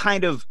don't you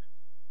kind of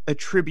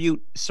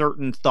attribute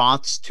certain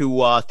thoughts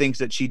to things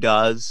that she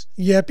does?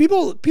 Yeah,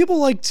 people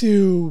like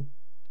to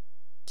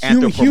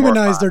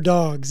humanize their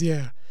dogs.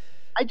 Yeah.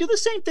 I do the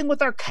same thing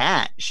with our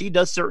cat. She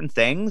does certain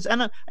things,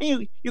 and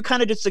you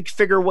kind of just like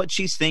figure what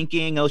she's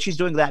thinking. Oh, she's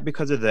doing that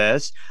because of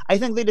this. I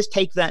think they just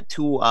take that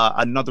to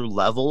another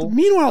level.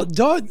 Meanwhile,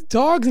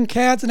 dogs and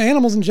cats and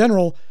animals in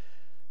general,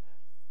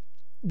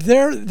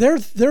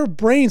 their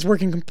brains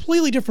work in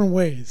completely different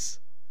ways.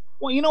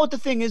 Well, you know what the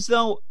thing is,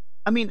 though.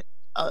 I mean,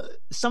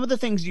 some of the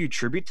things you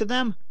attribute to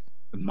them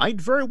might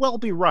very well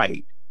be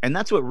right, and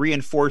that's what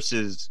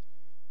reinforces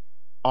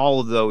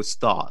all of those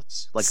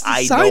thoughts. Like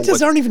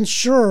scientists aren't even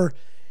sure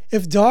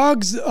if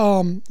dogs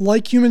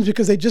like humans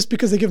because they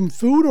give them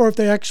food, or if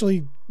they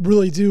actually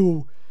really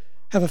do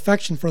have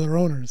affection for their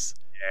owners.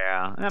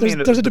 Yeah,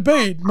 there's a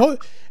debate.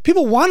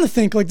 People want to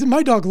think like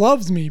my dog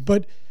loves me,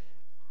 but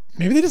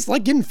maybe they just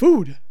like getting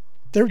food.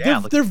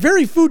 They're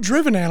very food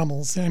driven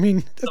animals. I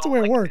mean, that's the way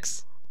it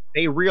works.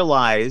 They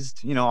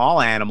realized, all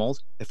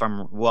animals, if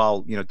I'm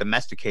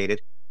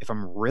domesticated, if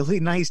I'm really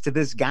nice to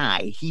this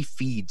guy, he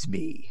feeds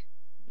me.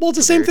 Well, it's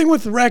the same thing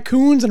with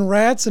raccoons and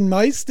rats and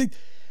mice.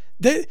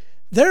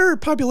 Their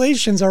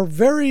populations are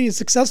very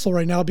successful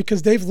right now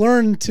because they've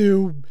learned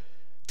to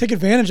take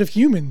advantage of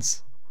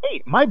humans.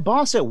 Hey, my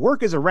boss at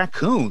work is a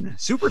raccoon.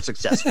 Super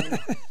successful.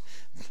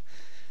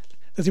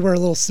 Does he wear a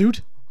little suit?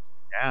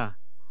 Yeah.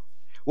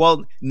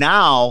 Well,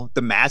 now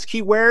the mask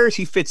he wears,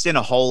 he fits in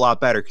a whole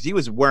lot better because he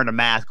was wearing a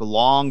mask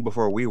long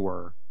before we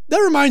were. That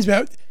reminds me,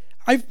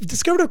 I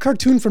discovered a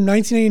cartoon from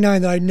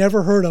 1989 that I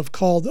never heard of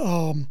called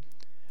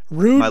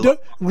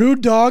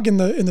Rude Dog in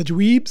the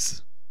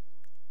Dweebs.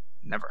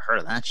 Never heard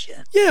of that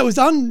shit. Yeah, it was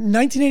on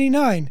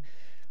 1989.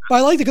 But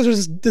I liked it because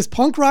there's this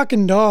punk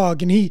rockin'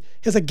 dog, and he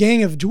has a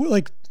gang of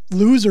like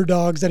loser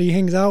dogs that he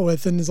hangs out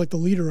with and is like the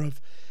leader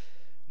of.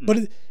 But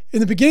in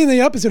the beginning of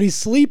the episode, he's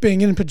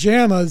sleeping in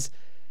pajamas,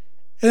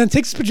 and then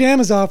takes his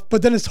pajamas off,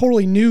 but then is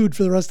totally nude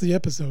for the rest of the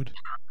episode.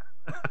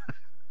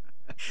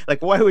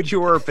 Like, why would you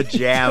wear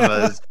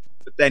pajamas,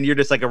 but then you're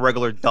just like a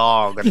regular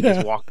dog and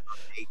just walk around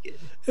naked?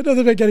 It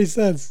doesn't make any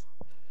sense.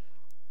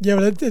 Yeah,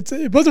 but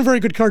it wasn't a very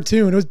good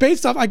cartoon. It was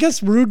based off, I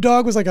guess Rude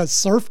Dog was like a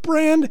surf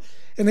brand,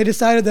 and they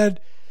decided that,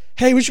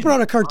 hey, we should put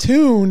out a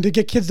cartoon to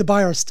get kids to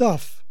buy our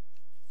stuff.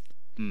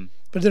 But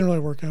it didn't really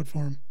work out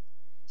for them.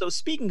 So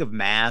speaking of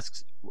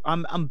masks,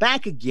 I'm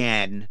back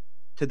again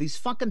to these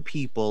fucking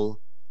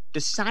people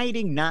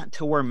deciding not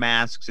to wear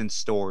masks in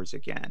stores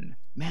again.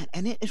 Man,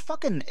 and it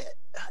fucking,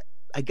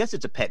 I guess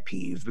it's a pet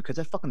peeve because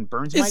it fucking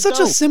burns my goat. It's such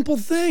a simple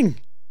thing.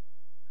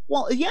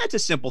 Well, yeah, it's a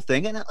simple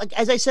thing. And like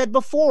as I said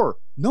before,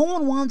 no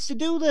one wants to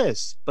do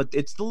this. But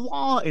it's the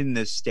law in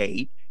this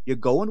state. You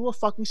go into a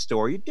fucking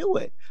store, you do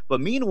it.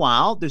 But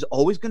meanwhile, there's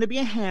always going to be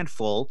a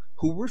handful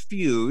who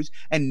refuse,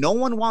 and no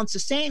one wants to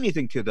say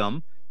anything to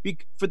them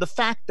for the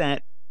fact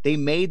that they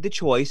made the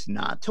choice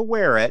not to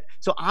wear it.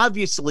 So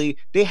obviously,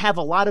 they have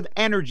a lot of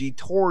energy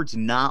towards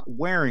not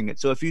wearing it.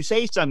 So if you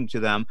say something to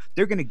them,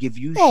 they're going to give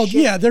you shit.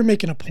 Yeah, they're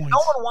making a point.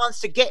 No one wants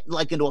to get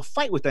like into a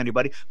fight with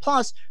anybody.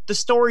 Plus, the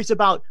stories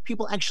about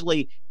people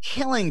actually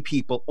killing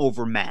people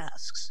over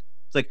masks.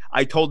 It's like,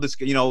 I told this,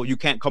 you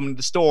can't come into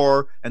the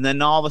store, and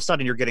then all of a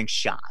sudden you're getting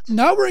shot.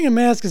 Not wearing a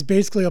mask is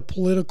basically a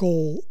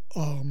political...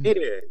 It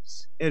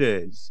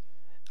is.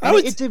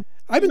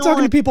 I've been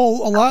talking to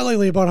people a lot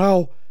lately about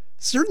how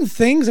certain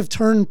things have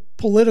turned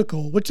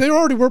political, which they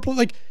already were.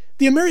 Like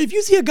if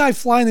you see a guy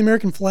flying the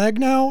American flag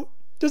now,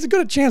 there's a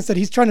good chance that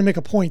he's trying to make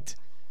a point.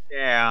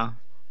 Yeah.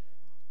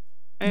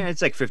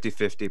 It's like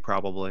 50-50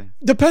 probably.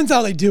 Depends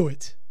how they do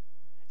it.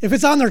 If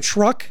it's on their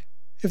truck,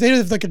 if they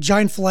have like a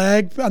giant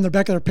flag on the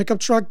back of their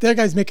pickup truck, that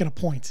guy's making a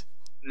point.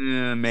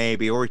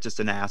 Maybe, or he's just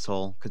an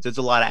asshole because there's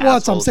a lot of assholes. Well,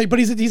 that's what I'm saying, but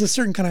he's a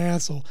certain kind of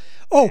asshole.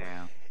 Oh,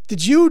 yeah. Do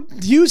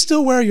you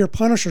still wear your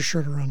Punisher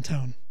shirt around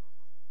town?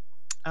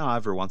 Oh,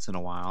 every once in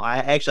a while. I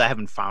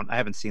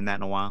haven't seen that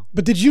in a while.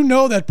 But did you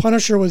know that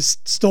Punisher was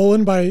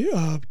stolen by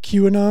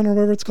QAnon or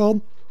whatever it's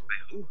called?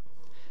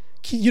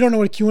 You don't know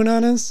what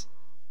QAnon is?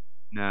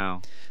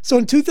 No. So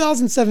in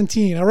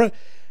 2017,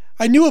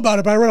 I knew about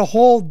it, but I read a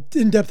whole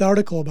in-depth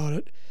article about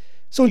it.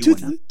 So in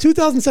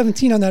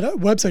 2017 on that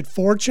website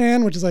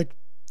 4chan, which is like,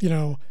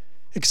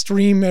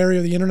 extreme area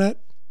of the internet,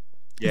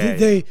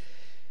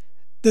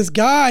 this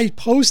guy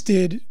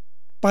posted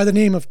by the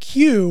name of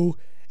Q,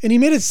 and he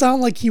made it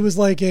sound like he was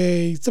like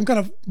some kind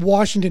of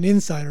Washington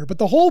insider. But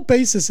the whole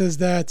basis is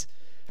that,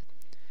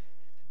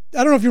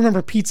 I don't know if you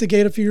remember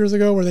Pizzagate a few years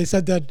ago, where they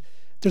said that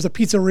there's a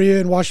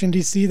pizzeria in Washington,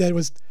 D.C.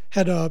 that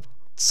had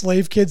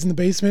slave kids in the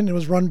basement, and it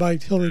was run by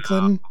Hillary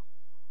Clinton.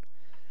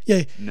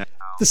 Yeah. No.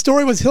 The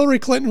story was Hillary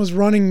Clinton was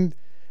running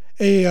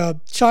a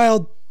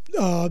child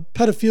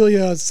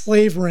pedophilia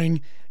slave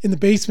ring in the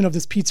basement of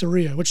this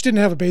pizzeria, which didn't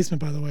have a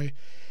basement, by the way.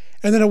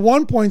 And then at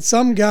one point,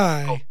 some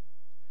guy,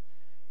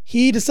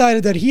 he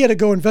decided that he had to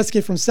go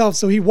investigate for himself.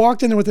 So he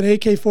walked in there with an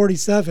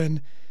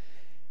AK-47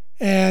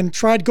 and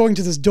tried going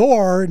to this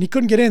door, and he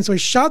couldn't get in. So he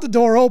shot the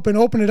door open,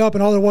 opened it up,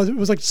 and all it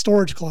was like a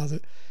storage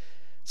closet.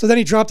 So then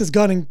he dropped his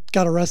gun and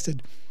got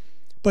arrested.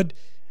 But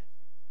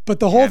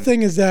the whole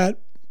thing is that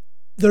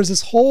there's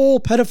this whole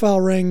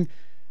pedophile ring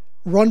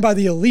run by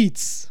the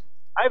elites.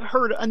 I've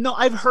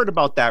heard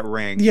about that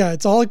ring. Yeah,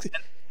 it's all. They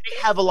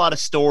have a lot of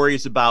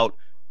stories about,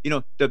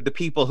 the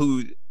people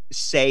who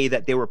say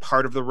that they were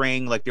part of the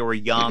ring, like they were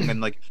young and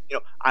like,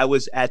 I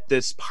was at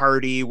this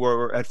party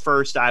where at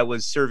first I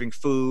was serving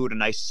food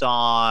and I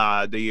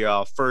saw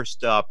the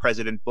first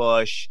President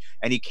Bush,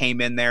 and he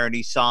came in there and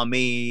he saw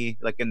me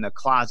like in the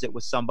closet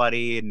with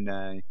somebody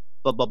and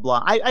blah, blah,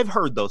 blah. I've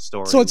heard those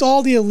stories. So it's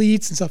all the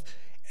elites and stuff.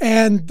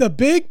 And the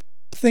big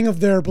thing of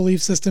their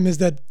belief system is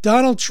that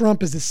Donald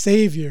Trump is the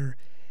savior,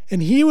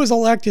 and he was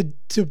elected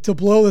to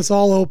blow this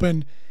all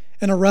open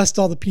and arrest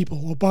all the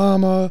people,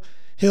 Obama,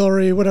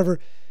 Hillary, whatever,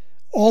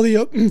 all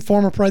the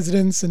former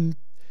presidents, and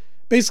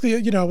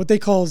basically, what they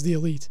call is the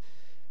elite.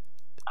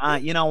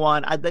 You know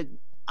what?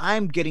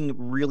 I'm getting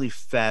really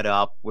fed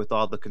up with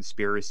all the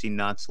conspiracy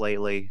nuts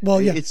lately.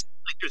 Well, yeah. It's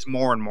like there's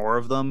more and more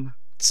of them.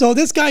 So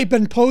this guy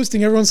been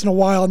posting every once in a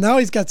while. Now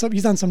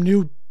he's on some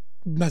new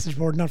message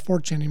board, not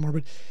 4chan anymore.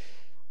 But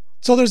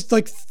so there's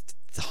like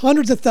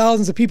hundreds of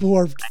thousands of people who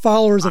are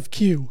followers of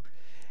Q.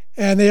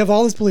 And they have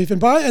all this belief.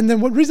 And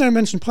then what reason I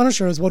mentioned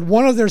Punisher is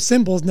one of their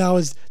symbols now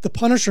is the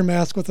Punisher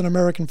mask with an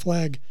American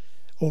flag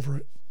over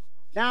it.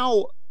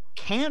 Now,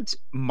 can't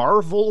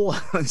Marvel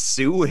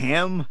sue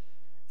him?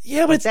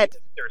 Yeah, but that's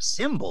their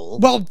symbol.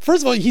 Well,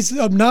 first of all, he's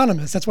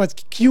anonymous. That's why it's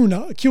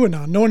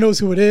QAnon. No one knows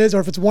who it is, or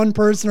if it's one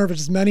person, or if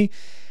it's just many.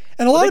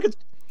 And a lot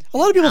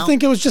of people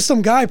think it was just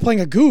some guy playing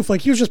a goof,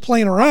 like he was just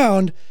playing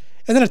around,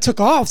 and then it took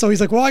off. So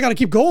he's like, "Well, I got to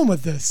keep going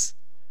with this."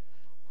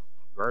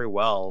 Very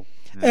well.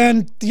 Yeah.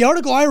 And the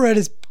article I read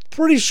is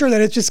pretty sure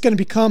that it's just going to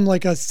become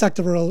like a sect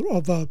of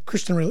a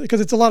Christian religion,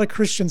 because it's a lot of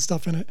Christian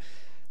stuff in it.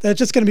 That it's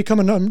just going to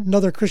become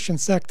another Christian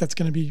sect that's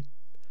going to be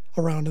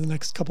around in the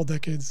next couple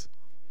decades.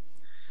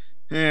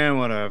 Yeah,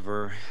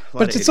 whatever.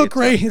 But it's just so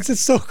crazy. It's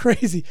just so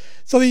crazy.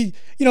 So the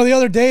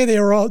other day they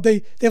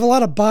have a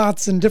lot of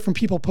bots and different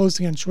people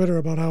posting on Twitter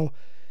about how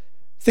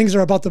things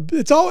are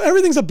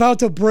everything's about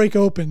to break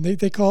open.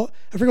 They call,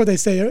 I forget what they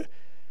say,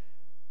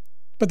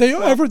 but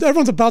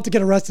everyone's about to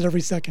get arrested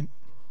every second.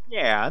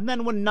 Yeah, and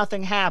then when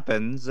nothing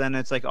happens, then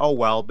it's like, oh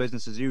well,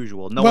 business as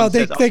usual.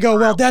 They go,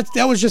 well,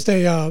 that was just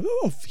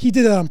he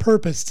did it on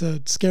purpose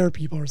to scare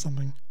people or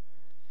something.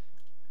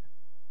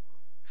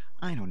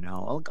 I don't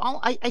know.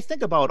 I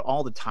think about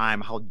all the time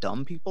how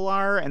dumb people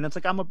are, and it's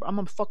like I'm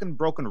a fucking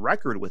broken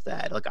record with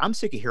that. Like I'm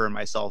sick of hearing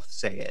myself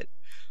say it.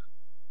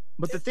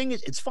 But the thing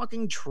is, it's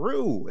fucking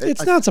true.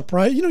 It's not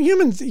surprising.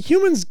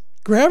 Humans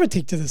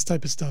gravitate to this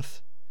type of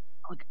stuff.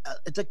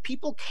 It's like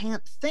people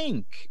can't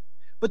think.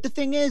 But the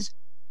thing is,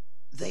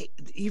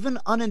 even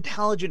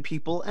unintelligent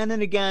people, and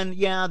then again,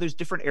 yeah, there's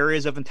different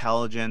areas of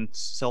intelligence,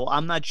 so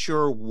I'm not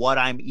sure what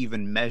I'm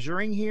even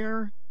measuring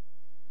here.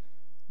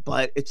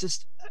 But it's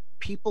just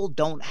people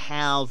don't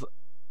have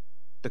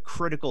the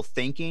critical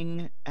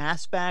thinking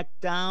aspect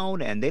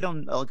down, and they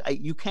don't.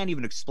 You can't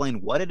even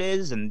explain what it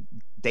is, and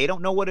they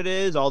don't know what it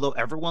is. Although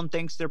everyone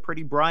thinks they're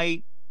pretty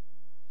bright.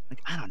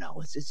 Like I don't know.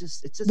 It's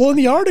just. Well, in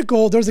the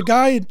article, there's a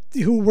guy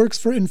who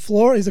works in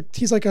Florida.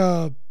 He's like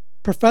a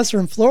professor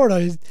in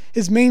Florida.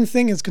 His main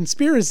thing is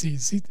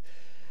conspiracies.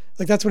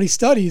 That's what he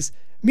studies.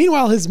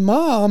 Meanwhile, his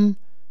mom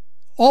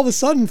all of a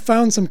sudden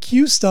found some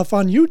Q stuff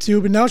on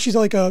YouTube, and now she's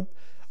like a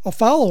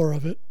follower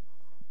of it.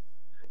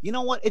 You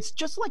know what? It's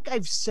just like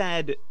I've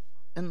said,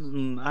 I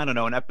don't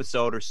know, an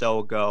episode or so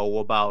ago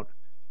about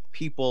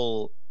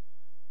people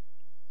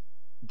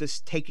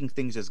just taking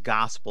things as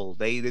gospel.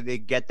 They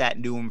get that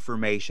new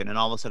information, and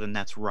all of a sudden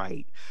that's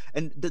right.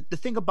 And the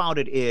thing about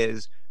it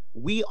is,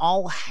 we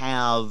all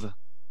have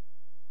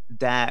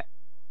that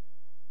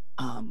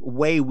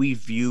way we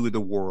view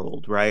the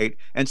world, right?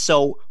 And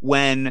so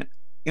when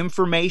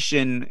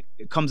information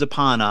comes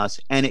upon us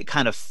and it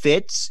kind of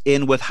fits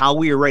in with how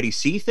we already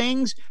see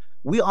things,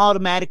 we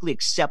automatically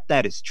accept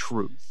that as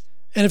truth.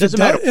 And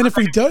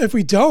if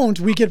we don't,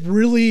 we get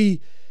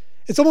really,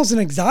 it's almost an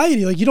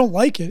anxiety. Like, you don't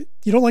like it.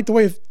 You don't like the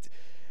way of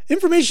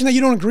information that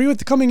you don't agree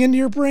with coming into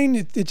your brain.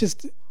 It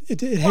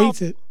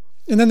hates it.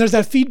 And then there's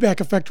that feedback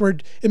effect where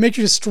it makes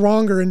you just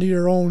stronger into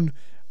your own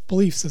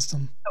belief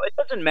system. It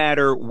doesn't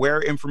matter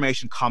where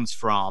information comes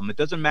from. It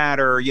doesn't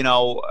matter,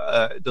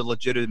 the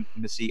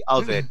legitimacy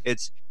of it.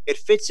 It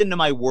fits into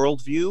my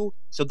worldview.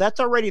 So that's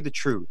already the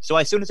truth. So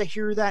as soon as I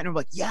hear that, and I'm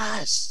like,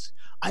 yes,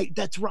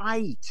 that's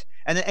right.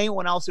 And then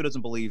anyone else who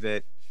doesn't believe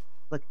it,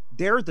 like,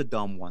 they're the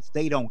dumb ones.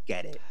 They don't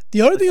get it.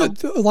 The other thing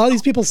a lot of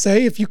these people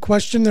say, if you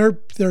question their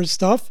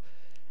stuff,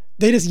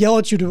 they just yell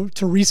at you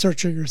to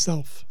research it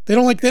yourself. They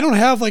don't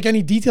have like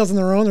any details on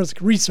their own. They're just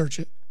like, research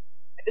it.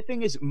 And the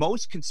thing is,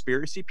 most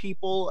conspiracy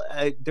people,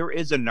 there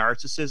is a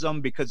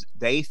narcissism because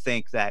they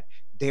think that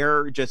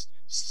they're just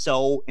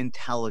so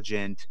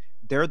intelligent.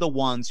 They're the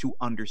ones who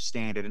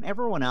understand it, and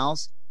everyone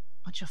else,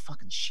 bunch of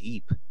fucking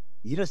sheep.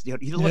 You listen. You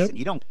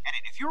don't get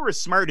it. If you were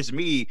as smart as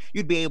me,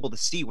 you'd be able to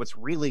see what's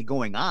really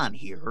going on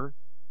here.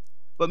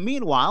 But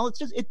meanwhile, it's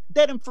just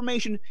that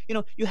information,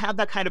 you have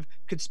that kind of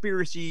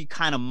conspiracy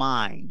kind of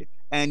mind,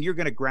 and you're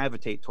going to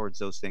gravitate towards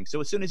those things.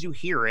 So as soon as you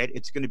hear it,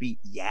 it's going to be,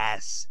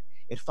 yes,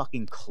 it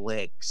fucking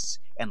clicks.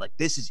 And like,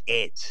 this is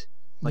it.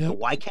 Like,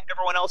 why can't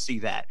everyone else see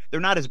that? They're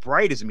not as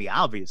bright as me,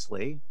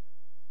 obviously.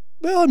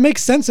 Well, it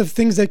makes sense of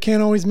things that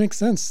can't always make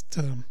sense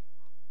to them.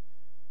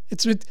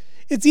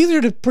 It's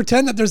easier to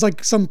pretend that there's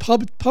like some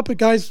puppet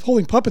guys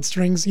holding puppet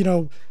strings,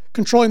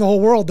 controlling the whole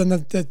world, than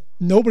that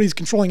nobody's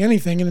controlling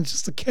anything and it's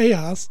just a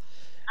chaos.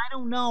 I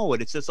don't know.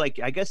 It's just like,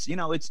 I guess,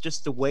 it's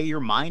just the way your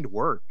mind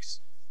works.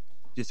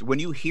 Just when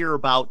you hear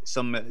about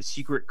some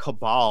secret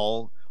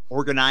cabal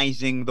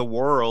organizing the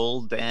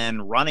world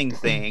and running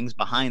things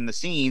behind the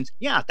scenes,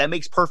 yeah, that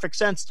makes perfect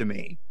sense to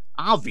me.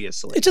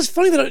 Obviously. It's just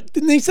funny that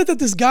they said that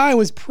this guy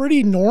was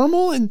pretty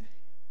normal and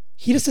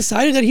he just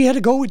decided that he had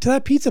to go to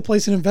that pizza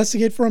place and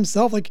investigate for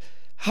himself. Like,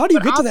 how do you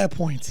get to that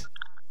point?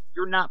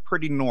 You're not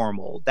pretty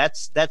normal. That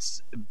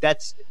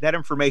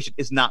information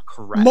is not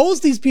correct. Most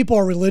of these people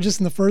are religious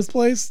in the first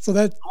place,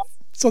 that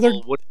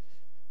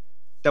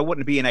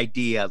wouldn't be an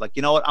idea. Like,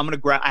 you know what? I'm gonna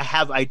grab.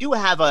 I do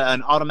have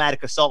an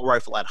automatic assault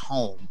rifle at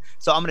home,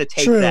 so I'm gonna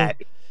take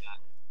that.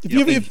 If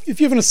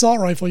you have an assault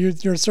rifle,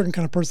 you're a certain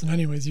kind of person,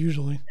 anyways.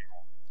 Usually.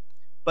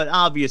 But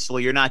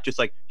obviously, you're not just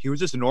like, he was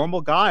just a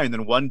normal guy, and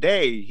then one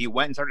day he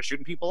went and started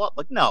shooting people up.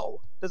 Like, no,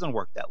 it doesn't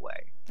work that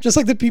way. Just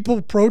like the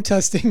people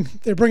protesting,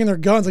 they're bringing their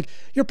guns. Like,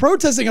 you're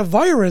protesting a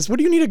virus. What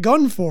do you need a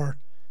gun for?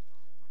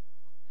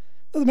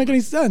 Doesn't make any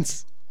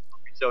sense.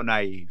 So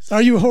naive.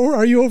 Are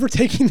you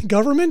overtaking the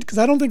government? Because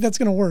I don't think that's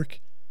going to work.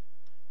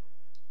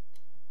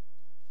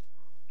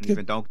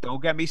 Even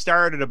don't get me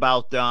started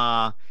about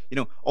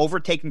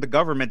overtaking the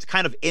government. It's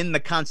kind of in the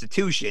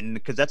Constitution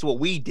because that's what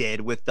we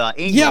did with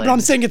England. Yeah, but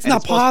I'm saying it's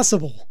not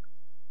possible.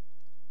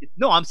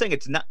 No, I'm saying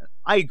it's not.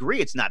 I agree,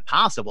 it's not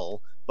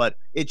possible, but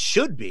it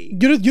should be.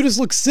 You just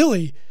look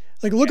silly.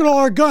 Like, look at all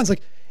our guns.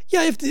 Like,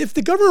 yeah, if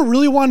the government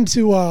really wanted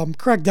to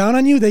crack down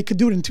on you, they could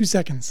do it in 2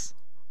 seconds.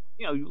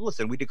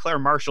 Listen, we declare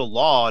martial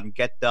law and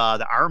get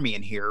the army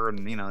in here,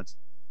 and it's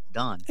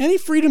done. Any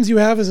freedoms you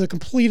have is a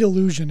complete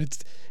illusion.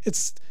 It's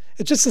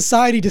just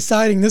society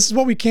deciding this is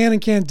what we can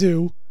and can't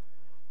do.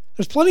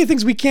 There's plenty of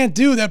things we can't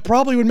do that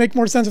probably would make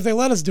more sense if they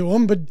let us do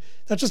them, but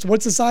that's just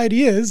what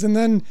society is, and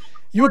then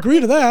you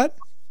agree to that.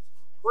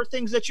 Or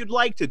things that you'd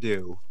like to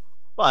do.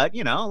 But,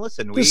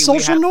 listen. There's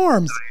social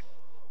norms.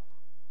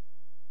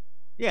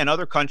 Yeah, in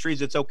other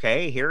countries it's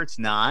okay. Here it's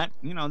not.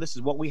 This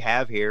is what we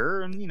have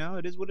here, and,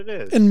 it is what it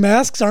is. And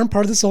masks aren't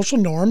part of the social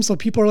norm, so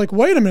people are like,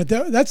 wait a minute,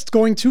 that's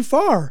going too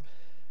far.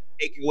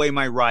 Taking away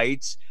my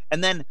rights.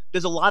 And then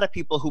there's a lot of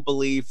people who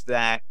believe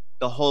that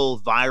the whole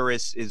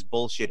virus is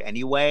bullshit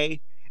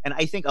anyway. And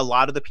I think a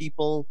lot of the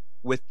people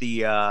with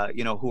the,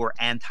 who are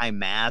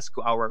anti-mask,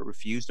 who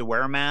refuse to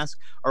wear a mask,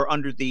 are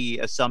under the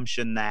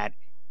assumption that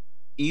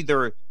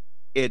either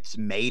it's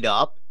made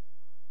up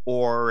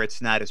or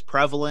it's not as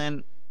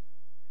prevalent.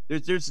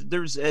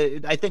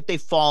 I think they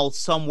fall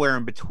somewhere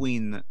in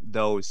between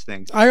those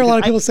things. I hear a lot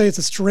of people say it's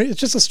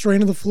just a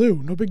strain of the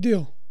flu. No big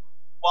deal.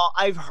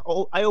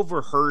 Well, I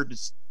overheard,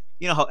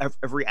 how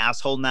every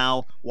asshole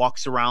now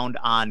walks around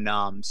on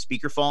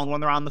speakerphone when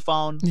they're on the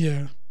phone.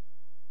 Yeah.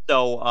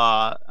 So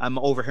I'm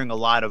overhearing a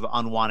lot of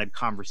unwanted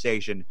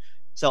conversation.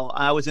 So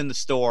I was in the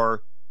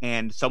store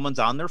and someone's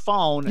on their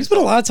phone. You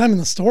spend a lot of time in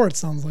the store, it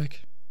sounds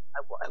like.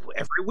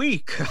 Every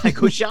week I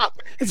go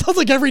shopping. It sounds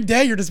like every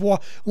day you're just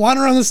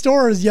wandering around the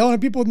stores yelling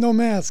at people with no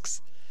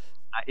masks.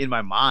 In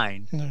my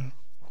mind. No.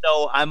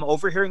 So I'm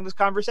overhearing this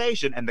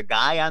conversation, and the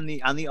guy on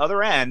the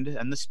other end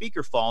and the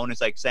speakerphone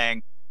is like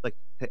saying like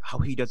how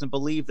he doesn't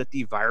believe that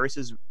the virus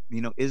is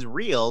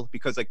real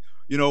because, like,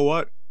 you know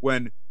what,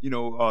 when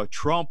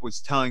Trump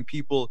was telling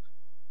people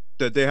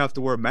that they have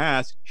to wear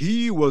masks,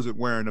 he wasn't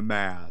wearing a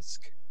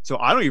mask. So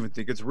I don't even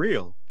think it's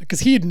real.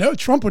 Because he'd know.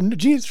 Trump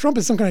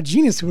is some kind of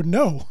genius who would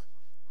know.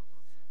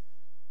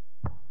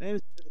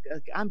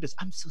 I'm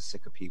so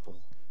sick of people.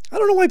 I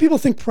don't know why people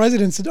think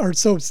presidents are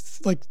so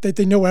like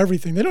they know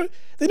everything.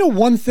 They know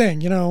one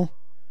thing, you know.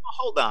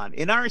 Hold on.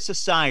 In our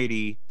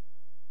society,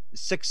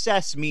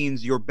 success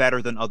means you're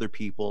better than other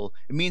people.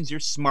 It means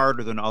you're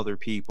smarter than other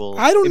people.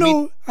 I don't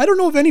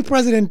know of any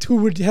president who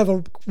would have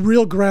a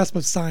real grasp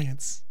of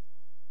science.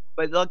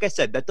 But like I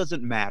said, that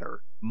doesn't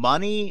matter.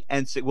 Money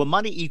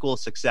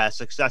equals success.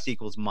 Success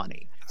equals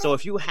money. So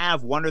if you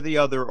have one or the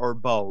other or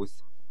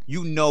both,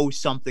 you know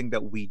something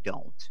that we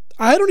don't.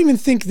 I don't even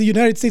think the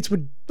United States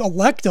would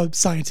elect a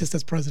scientist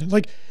as president.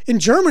 Like in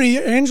Germany,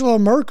 Angela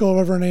Merkel,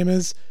 whatever her name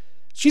is,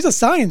 she's a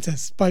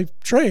scientist by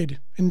trade,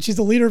 and she's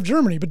the leader of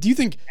Germany. But do you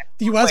think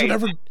the U.S. would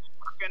ever?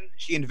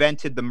 She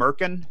invented the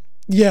merkin?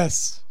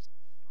 Yes.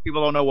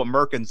 People don't know what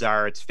merkins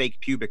are. It's fake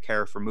pubic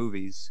hair for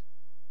movies.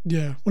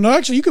 Yeah. Well, no,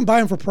 actually, you can buy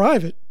them for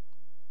private.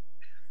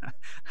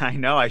 I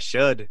know, I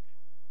should.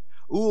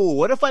 Ooh,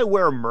 what if I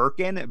wear a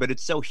merkin, but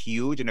it's so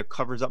huge and it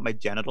covers up my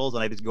genitals,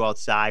 and I just go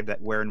outside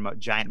wearing a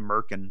giant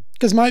merkin?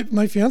 Because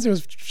my fiance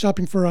was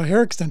shopping for a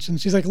hair extension.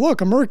 She's like,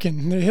 "Look, a merkin,"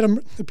 and they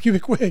hit the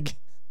pubic wig.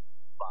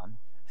 Fun.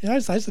 Yeah, I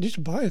said you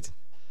should buy it.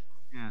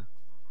 Yeah.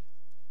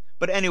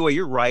 But anyway,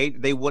 you're right.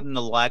 They wouldn't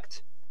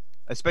elect,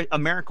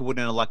 America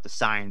wouldn't elect a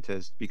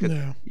scientist because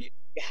you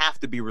have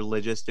to be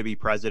religious to be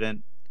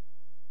president.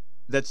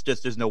 That's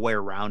just, there's no way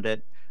around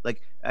it.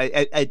 Like,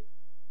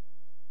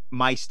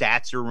 my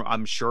stats are,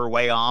 I'm sure,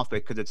 way off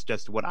because it's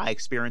just what I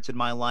experience in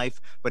my life,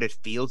 but it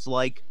feels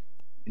like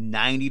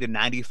 90 to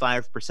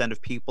 95%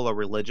 of people are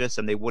religious,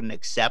 and they wouldn't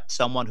accept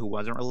someone who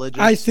wasn't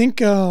religious. I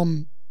think,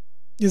 isn't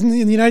in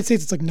the United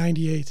States, it's like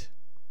 98.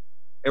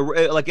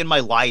 Like in my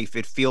life,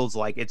 it feels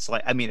like it's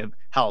like, I mean,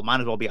 hell, it might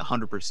as well be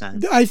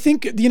 100%. I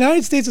think the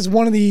United States is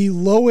one of the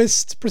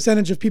lowest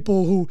percentage of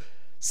people who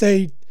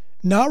say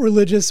not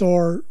religious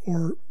or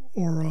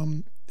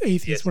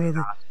atheist,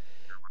 whatever.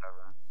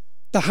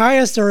 The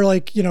highest are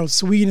like, you know,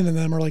 Sweden, and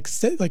them are like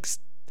it's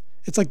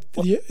like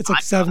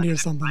 70 or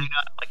something.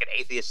 Like an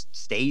atheist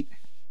state.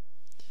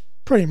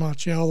 Pretty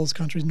much, yeah. All those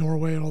countries,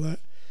 Norway, all that.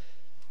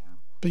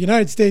 But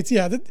United States,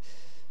 yeah.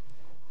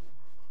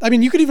 I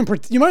mean, you might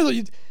as well.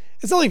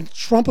 It's not like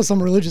Trump was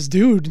some religious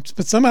dude,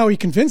 but somehow he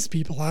convinced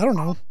people. I don't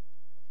know.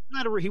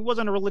 He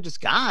wasn't a religious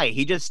guy.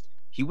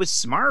 He was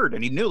smart,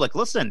 and he knew, like,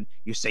 listen,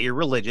 you say you're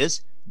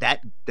religious,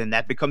 then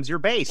that becomes your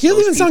base. He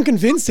doesn't even sound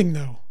convincing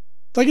though.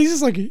 Like he's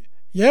just like,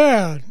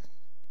 yeah.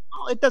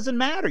 Well, it doesn't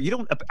matter. You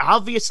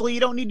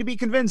don't need to be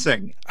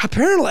convincing.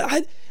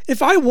 Apparently,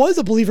 if I was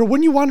a believer,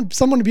 wouldn't you want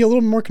someone to be a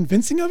little more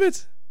convincing of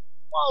it?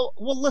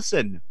 Well,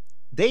 listen,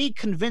 they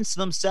convince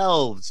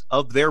themselves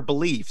of their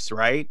beliefs,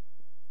 right?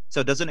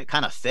 So doesn't it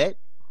kind of fit?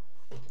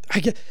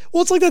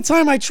 Well, it's like that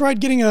time I tried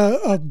getting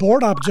a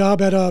board op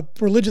job at a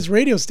religious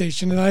radio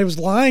station, and I was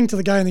lying to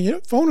the guy in the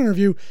phone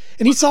interview,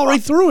 and he saw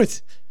right through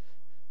it.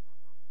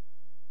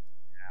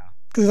 Yeah.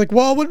 Because he's like,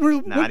 well,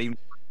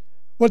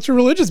 what's your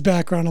religious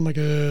background? I'm like,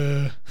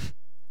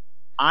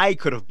 I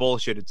could have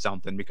bullshitted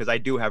something because I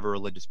do have a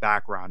religious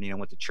background. You know,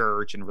 went to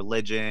church and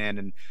religion,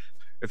 and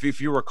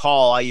if you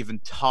recall, I even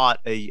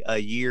taught a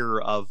year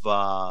of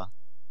the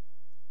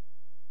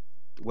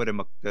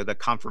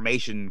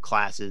confirmation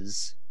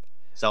classes.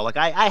 So, like,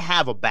 I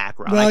have a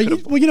background. Well,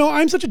 you know,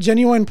 I'm such a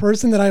genuine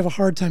person that I have a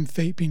hard time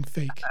being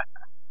fake.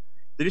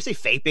 Did you say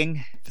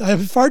vaping? I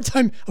have a hard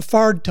time. I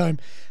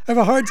have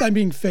a hard time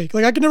being fake.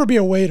 Like, I could never be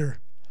a waiter.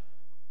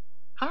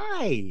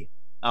 Hi.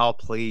 Oh,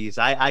 please.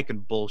 I can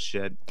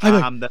bullshit. The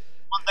one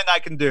thing I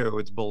can do,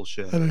 it's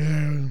bullshit.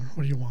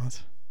 What do you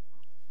want?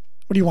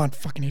 What do you want,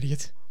 fucking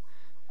idiot?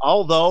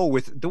 Although,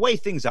 with the way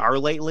things are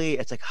lately,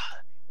 it's like,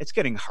 it's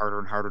getting harder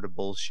and harder to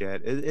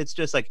bullshit. It's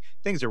just like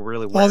things are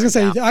really. Well, I was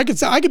gonna say I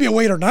could be a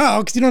waiter now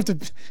because you don't have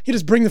to. You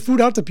just bring the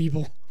food out to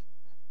people.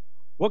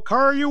 What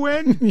car are you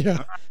in?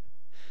 Yeah.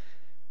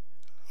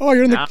 Oh,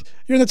 you're in the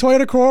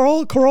Toyota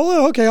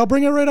Corolla. Okay, I'll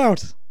bring it right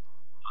out.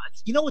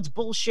 You know what's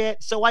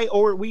bullshit? So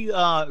we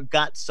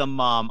got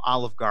some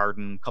Olive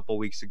Garden a couple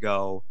weeks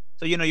ago.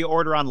 So you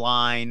order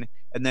online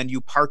and then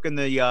you park in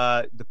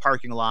the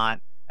parking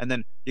lot, and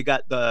then you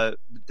got the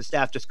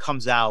staff just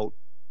comes out.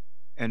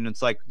 And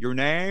it's like, your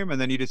name, and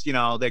then you just,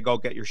 they go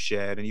get your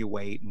shit, and you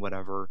wait and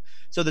whatever.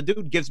 So the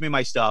dude gives me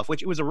my stuff,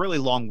 which it was a really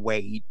long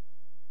wait.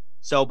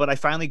 So, but I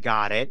finally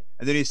got it,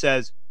 and then he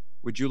says,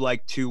 "Would you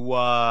like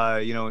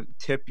to,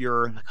 tip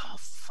your?" I'm like, oh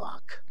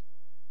fuck!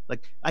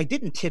 Like, I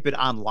didn't tip it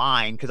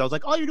online because I was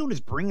like, all you're doing is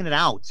bringing it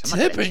out.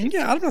 Tipping?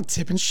 Yeah, I'm not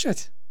tipping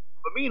shit.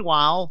 But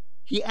meanwhile,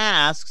 he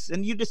asks,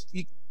 and you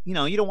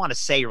don't want to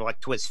say, you're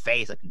like, to his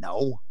face, like,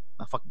 no,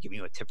 I'm not fucking giving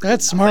you a tip.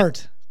 That's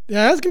smart.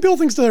 Yeah, asking people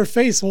things to their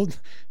face. Well,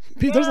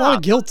 there's a lot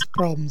of guilt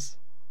problems.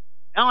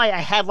 Now I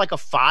had like a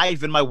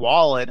 $5 in my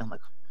wallet. I'm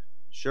like,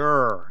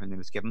 sure, and then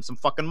just give them some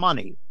fucking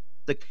money.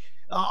 Like,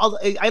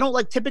 I don't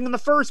like tipping in the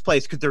first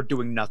place because they're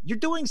doing nothing. You're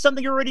doing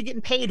something you're already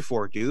getting paid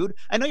for, dude.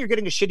 I know you're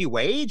getting a shitty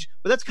wage,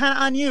 but that's kind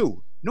of on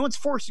you. No one's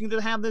forcing you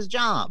to have this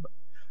job.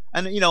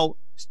 And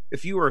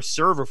if you were a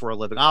server for a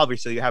living,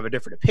 obviously you have a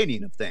different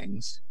opinion of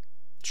things.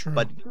 True.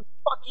 But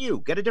fuck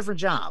you, get a different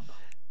job.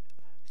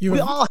 We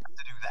all have to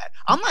do that.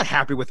 I'm not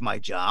happy with my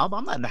job.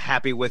 I'm not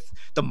happy with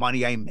the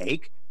money I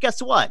make.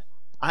 Guess what?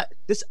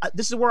 This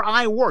is where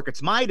I work.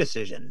 It's my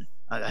decision.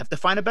 I have to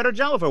find a better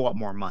job if I want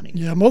more money.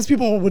 Yeah, most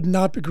people would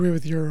not agree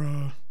with your.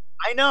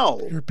 I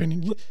know your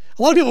opinion.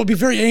 A lot of people would be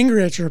very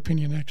angry at your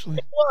opinion, actually.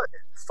 They would.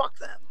 Fuck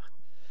them.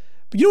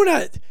 But you know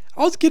what?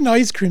 I was getting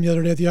ice cream the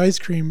other day at the ice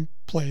cream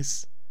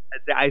place.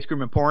 At the ice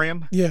cream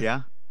emporium.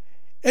 Yeah.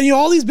 And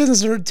all these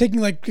businesses are taking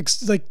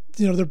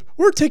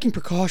we're taking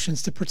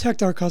precautions to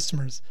protect our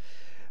customers.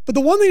 But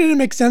the one thing that didn't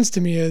make sense to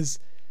me is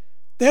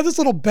they have this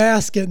little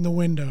basket in the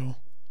window.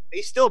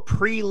 They still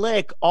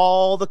pre-lick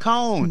all the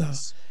cones. No.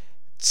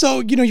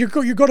 So, you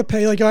go to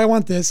pay, like, I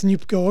want this, and you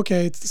go,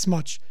 okay, it's this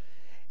much.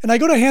 And I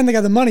go to hand the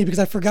guy the money because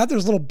I forgot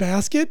there's a little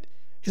basket.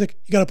 He's like,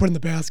 you got to put it in the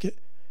basket.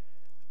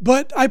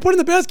 But I put it in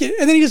the basket,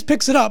 and then he just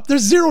picks it up.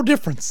 There's zero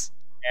difference.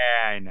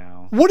 Yeah, I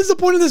know. What is the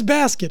point of this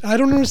basket? I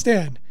don't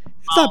understand.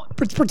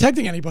 It's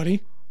protecting anybody.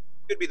 It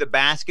could be the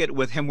basket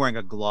with him wearing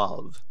a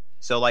glove.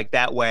 So, like,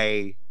 that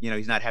way,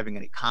 he's not having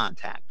any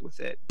contact with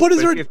it. But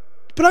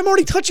I'm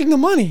already touching the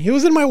money. It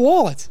was in my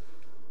wallet.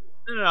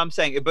 No, I'm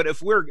saying, but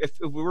if we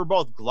were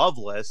both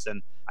gloveless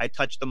and I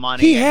touched the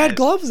money, he had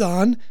gloves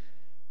on,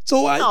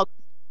 so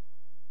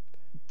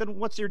then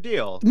what's your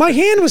deal? My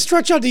hand was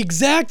stretched out the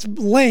exact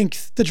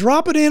length to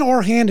drop it in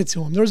or hand it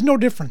to him. There was no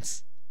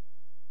difference.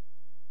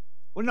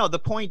 Well, no, the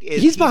point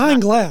is he's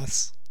behind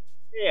glass.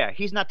 Yeah,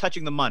 he's not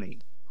touching the money.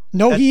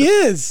 No, he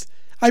is.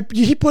 I put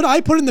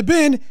it in the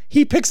bin.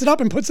 He picks it up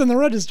and puts it in the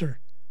register.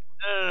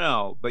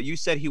 No. But you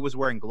said he was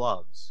wearing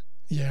gloves.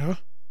 Yeah.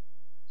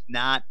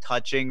 Not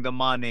touching the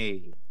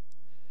money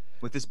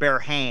with his bare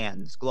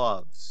hands,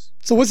 gloves.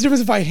 So what's the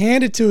difference if I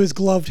hand it to his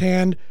gloved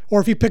hand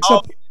or if he picks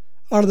up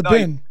out of the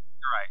bin?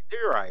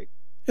 You're right.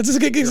 It's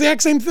the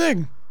exact same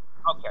thing.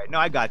 Okay, no,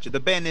 I got you. The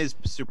bin is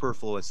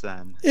superfluous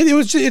then.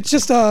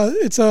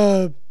 It's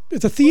a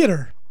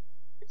theater.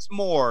 It's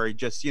more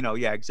just,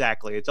 yeah,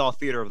 exactly. It's all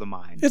theater of the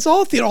mind. It's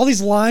all theater. All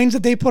these lines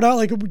that they put out,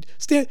 you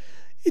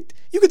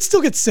could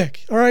still get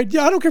sick. All right.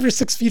 Yeah, I don't care if you're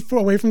 6 feet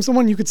away from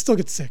someone, you could still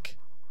get sick.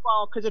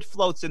 Well, because it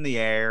floats in the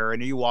air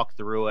and you walk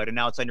through it and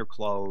now it's on your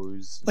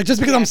clothes. Like, just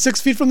because I'm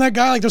 6 feet from that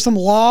guy, like there's some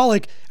law,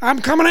 like, I'm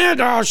coming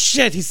in. Oh,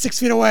 shit, he's 6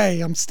 feet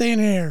away. I'm staying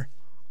here.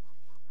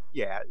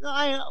 Yeah,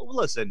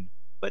 listen,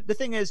 but the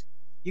thing is...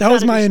 That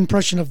was my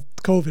impression of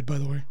COVID, by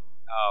the way.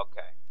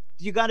 Okay.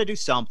 You got to do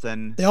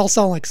something. They all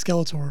sound like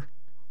Skeletor.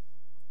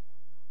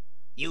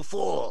 You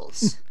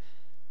fools.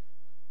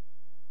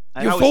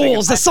 You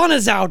fools, the sun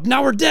is out.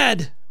 Now we're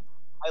dead.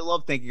 I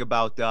love thinking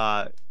about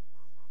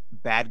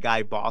bad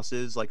guy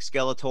bosses like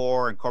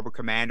Skeletor and Cobra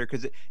Commander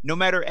because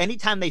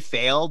anytime they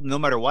failed, no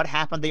matter what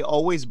happened, they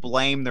always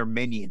blame their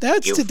minions.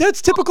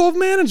 That's typical of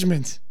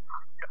management.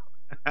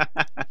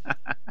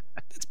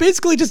 It's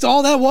basically just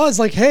all that was.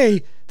 Like,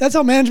 hey, that's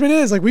how management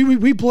is. Like,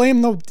 we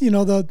blame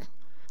the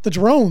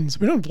drones.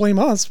 We don't blame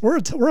us. We're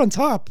on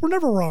top. We're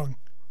never wrong.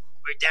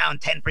 We're down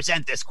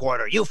 10% this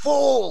quarter. You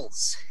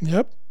fools.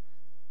 Yep.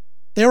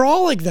 They're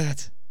all like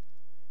that.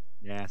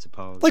 Yeah, I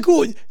suppose. Like,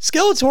 who?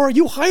 Skeletor,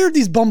 you hired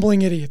these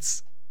bumbling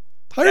idiots.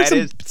 Hire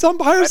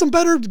some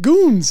better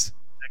goons.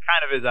 That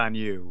kind of is on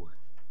you.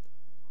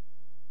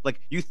 Like,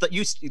 you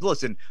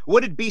listen,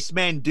 what did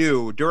Beastman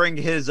do during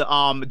his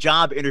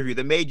job interview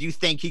that made you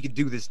think he could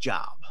do this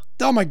job?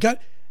 Oh my God.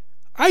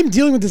 I'm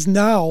dealing with this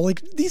now.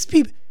 Like, these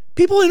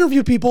people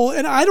interview people,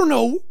 and I don't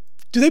know,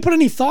 do they put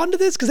any thought into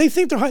this? Because they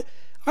think they're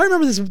I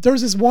remember there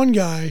was this one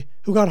guy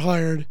who got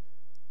hired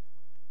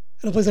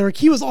at a place like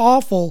he was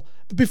awful,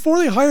 but before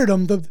they hired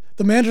him, the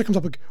manager comes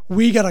up like,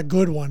 we got a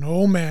good one.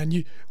 Oh man,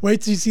 you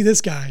wait till you see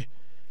this guy.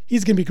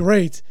 He's gonna be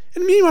great.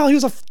 And meanwhile, he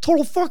was a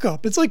total fuck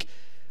up. It's like,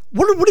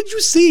 what did you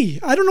see?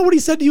 I don't know what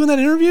he said to you in that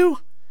interview.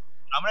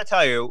 I'm gonna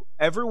tell you,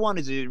 everyone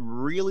is a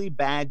really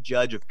bad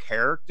judge of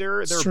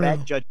character. They're a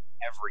bad judge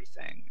of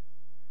everything.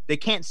 They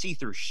can't see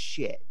through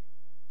shit.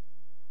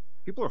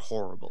 People are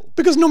horrible.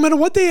 Because no matter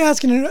what they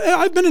ask,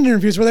 I've been in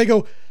interviews where they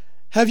go,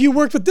 have you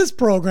worked with this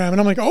program?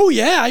 And I'm like, oh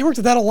yeah, I worked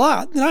with that a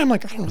lot. And I'm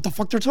like, I don't know what the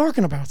fuck they're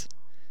talking about.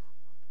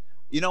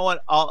 You know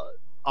what?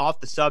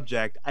 Off the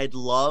subject, I'd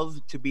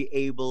love to be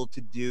able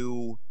to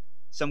do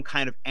some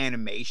kind of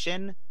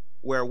animation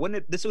where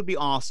this would be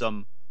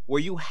awesome,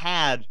 where you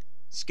had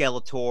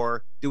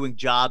Skeletor doing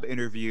job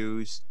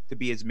interviews to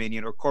be his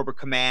minion, or Cobra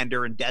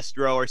Commander and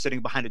Destro are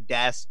sitting behind a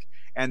desk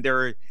and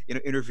they're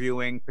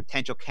interviewing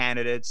potential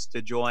candidates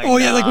to join. Oh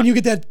yeah, like when you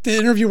get the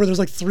interview where there's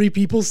like 3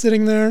 people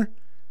sitting there.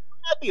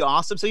 That'd be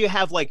awesome. So you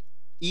have like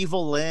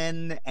Evil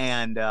Lynn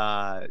and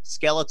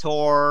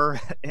Skeletor,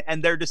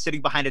 and they're just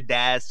sitting behind a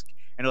desk,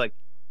 and they're like,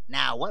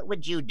 "Now, what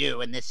would you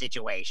do in this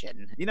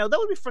situation?"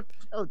 That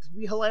would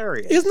be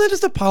hilarious. Isn't that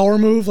just a power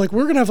move? Like,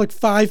 we're gonna have like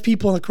 5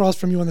 people across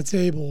from you on the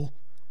table.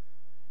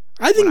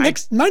 I think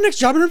my next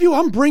job interview,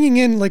 I'm bringing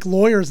in like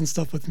lawyers and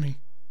stuff with me.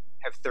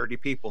 I have 30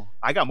 people.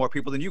 I got more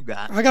people than you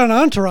got. I got an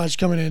entourage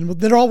coming in.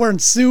 They're all wearing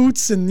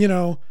suits and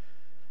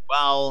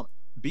Well,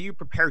 be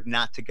prepared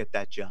not to get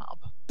that job.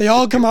 They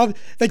all come out,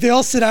 like they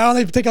all sit down,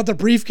 they take out their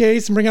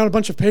briefcase and bring out a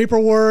bunch of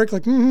paperwork,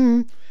 like,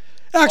 and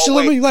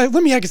Actually,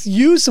 let me ask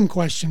you some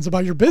questions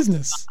about your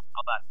business.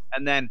 Hold on.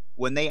 And then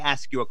when they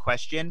ask you a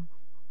question,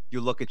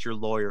 you look at your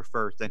lawyer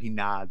first, then he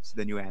nods,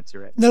 then you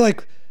answer it. And they're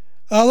like,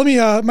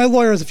 my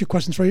lawyer has a few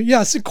questions for you.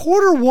 Yes, in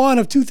Q1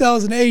 of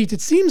 2008,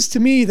 it seems to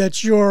me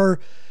that you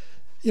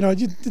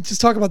just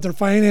talk about their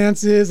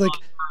finances, like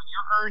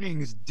your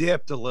earnings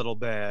dipped a little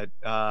bit.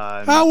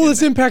 How will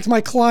this impact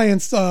my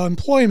client's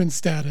employment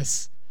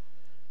status?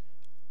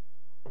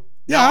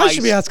 Yeah, I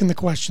should be asking the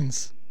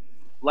questions.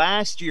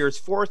 Last year's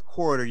fourth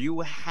quarter,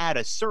 you had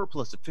a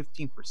surplus of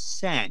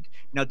 15%.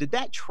 Now, did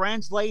that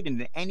translate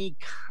into any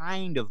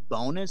kind of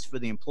bonus for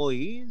the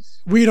employees?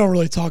 We don't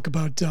really talk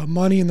about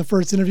money in the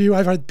first interview.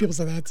 I've had people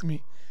say that to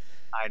me.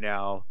 I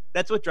know.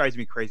 That's what drives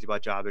me crazy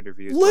about job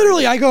interviews.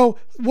 Literally, I go,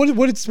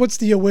 what's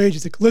the wage?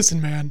 He's like,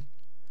 listen, man.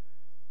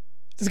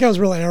 This guy was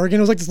really arrogant.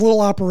 It was like this little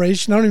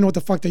operation. I don't even know what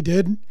the fuck they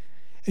did. And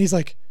he's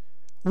like,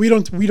 we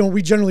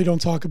generally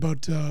don't talk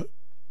about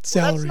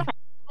salary. Well,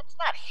 that's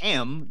not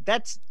him.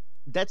 That's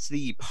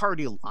the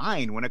party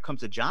line when it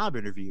comes to job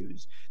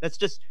interviews. That's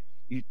just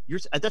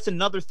that's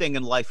another thing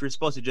in life you're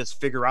supposed to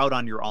just figure out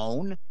on your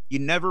own. You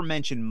never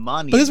mention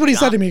money. But this is what he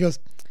said to me. He goes,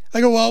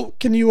 I go, well,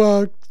 can you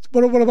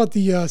what about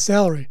the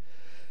salary?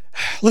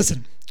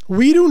 Listen,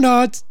 we do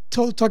not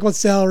talk about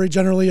salary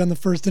generally on the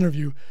first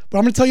interview, but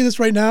I'm going to tell you this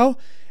right now.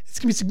 It's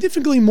going to be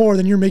significantly more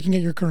than you're making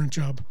at your current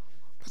job.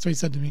 That's what he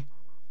said to me.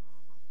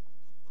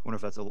 I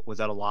wonder if was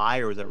that a lie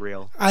or was that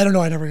real? I don't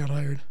know. I never got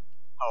hired.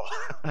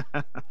 Oh.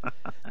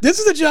 This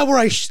is a job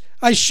where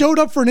I showed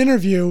up for an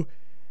interview,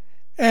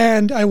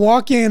 and I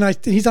walk in.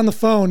 He's on the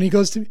phone. He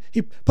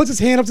puts his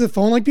hand up to the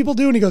phone like people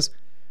do, and he goes,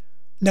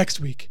 "Next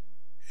week,"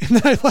 and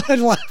then I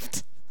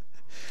left.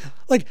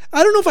 Like,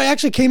 I don't know if I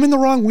actually came in the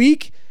wrong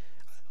week,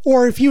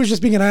 or if he was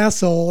just being an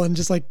asshole and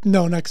just like,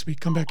 "No, next week,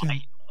 come back in." I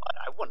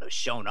wouldn't have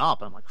shown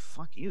up. I'm like,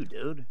 "Fuck you,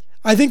 dude."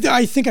 I think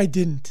I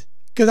didn't,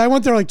 because I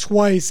went there like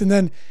twice, and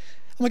then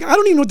I'm like, I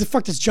don't even know what the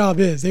fuck this job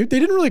is. They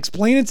didn't really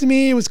explain it to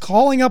me. It was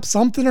calling up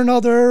something or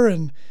another,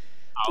 and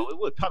it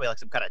was probably like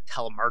some kind of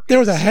telemarketing. There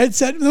was a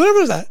headset.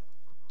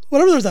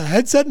 Whatever there's a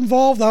headset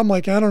involved, I'm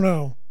like, I don't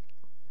know.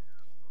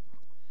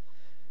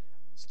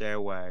 Stay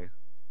away.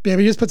 Yeah, but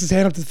he just puts his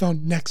hand up to the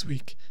phone, "Next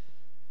week."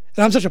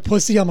 And I'm such a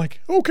pussy. I'm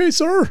like, "Okay,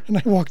 sir," and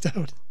I walked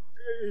out.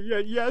 Yeah,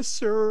 yes,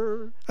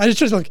 sir. I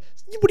just like,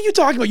 what are you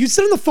talking about? You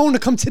said on the phone to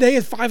come today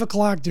at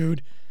 5:00,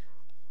 dude.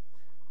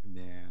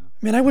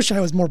 Man, I wish I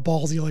was more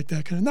ballsy like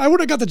that. I would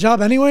have got the job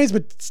anyways,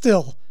 but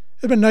still,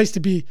 it'd been nice to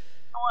be.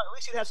 At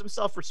least you'd have some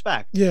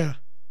self-respect. Yeah.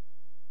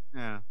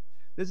 Yeah.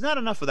 There's not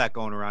enough of that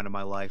going around in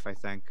my life, I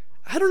think.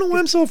 I don't know why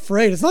I'm so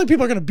afraid. It's not like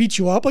people are going to beat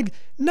you up. Like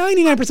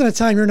 99% of the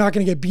time, you're not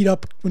going to get beat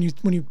up when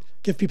you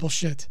give people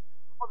shit.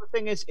 Well, the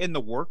thing is, in the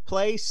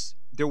workplace,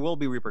 there will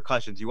be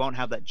repercussions. You won't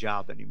have that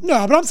job anymore.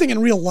 No, but I'm saying in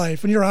real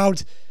life, when you're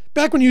out,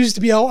 back when you used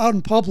to be out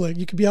in public,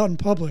 you could be out in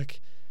public,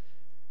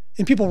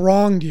 and people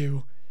wronged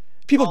you.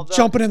 People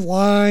jumping in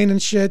line and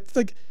shit.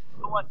 Like,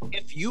 you know what?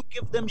 If you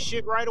give them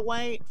shit right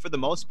away, for the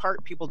most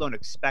part, people don't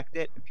expect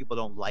it and people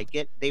don't like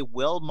it. They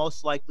will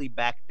most likely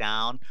back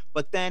down,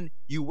 but then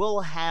you will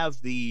have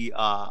the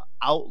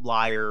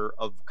outlier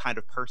of kind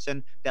of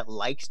person that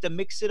likes to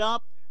mix it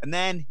up, and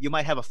then you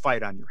might have a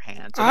fight on your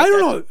hands. I don't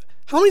know.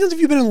 How many times have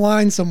you been in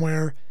line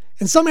somewhere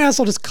and some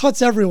asshole just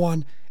cuts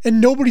everyone and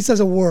nobody says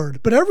a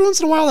word? But every once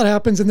in a while that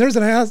happens, and there's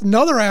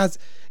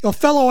a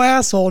fellow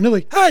asshole, and they're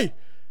like, "Hey,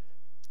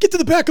 get to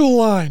the back of the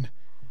line."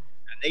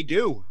 And they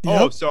do.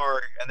 Yep. Oh,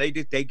 sorry. And they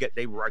go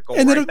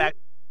and right back.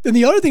 And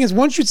the other thing is,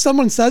 once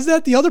someone says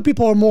that, the other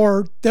people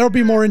they'll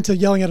be more into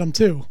yelling at them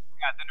too. Yeah,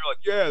 then they're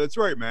like, "Yeah, that's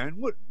right, man.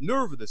 What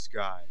nerve of this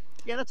guy."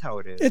 Yeah, that's how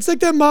it is. It's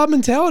like that mob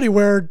mentality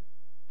where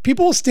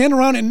people will stand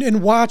around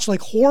and watch like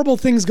horrible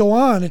things go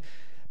on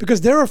because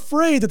they're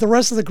afraid that the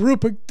rest of the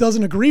group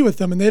doesn't agree with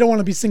them and they don't want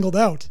to be singled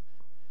out.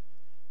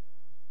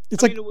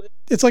 It's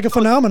like a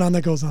phenomenon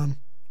that goes on.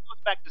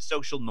 Back to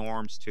social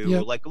norms too.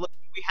 Yep. Like, look,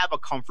 we have a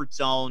comfort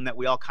zone that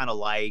we all kind of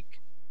like,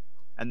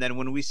 and then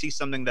when we see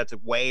something that's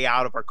way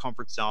out of our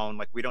comfort zone,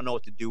 like we don't know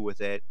what to do with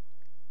it.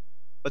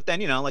 But then,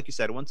 like you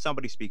said, when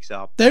somebody speaks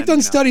up, they've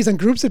done studies on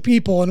groups of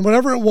people, and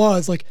whatever it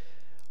was, like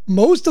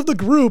most of the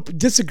group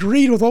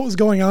disagreed with what was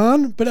going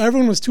on, but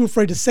everyone was too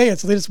afraid to say it,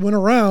 so they just went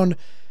along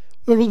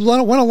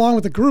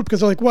with the group because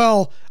they're like,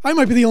 well, I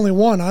might be the only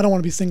one. I don't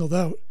want to be singled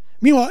out.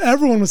 Meanwhile,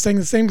 everyone was saying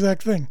the same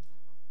exact thing.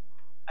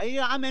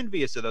 I'm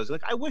envious of those.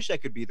 Like, I wish I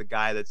could be the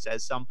guy that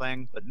says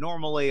something, but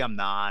normally I'm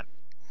not.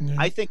 Yeah.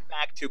 I think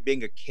back to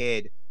being a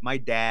kid. My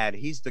dad,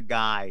 he's the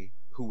guy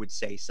who would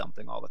say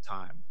something all the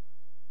time.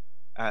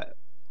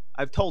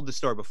 I've told this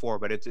story before,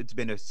 but it's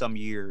been some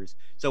years.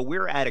 So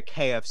we're at a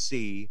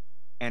KFC,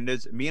 and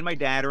me and my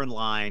dad are in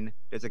line.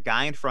 There's a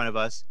guy in front of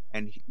us,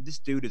 and this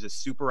dude is a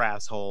super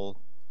asshole.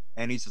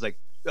 And he's just like,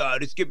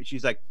 just give me.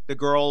 She's like, the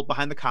girl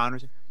behind the counter.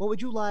 What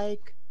would you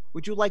like?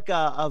 Would you like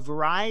a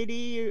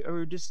variety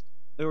or just?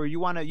 Or you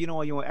want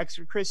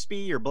extra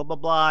crispy or blah, blah,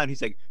 blah. And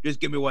he's like, just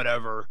give me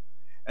whatever.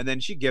 And then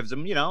she gives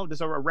him,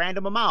 just a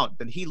random amount.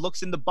 Then he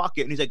looks in the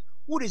bucket and he's like,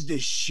 what is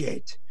this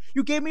shit?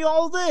 You gave me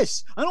all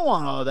this. I don't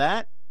want all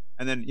that.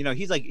 And then,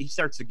 he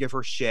starts to give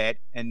her shit.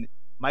 And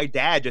my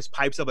dad just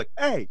pipes up like,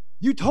 hey,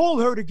 you told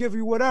her to give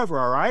you whatever,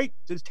 all right?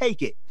 Just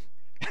take it.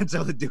 And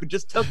so the dude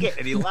just took it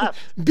and he left.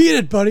 Beat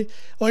it, buddy.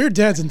 Well, your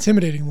dad's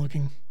intimidating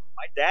looking.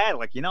 My dad,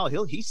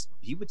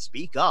 he would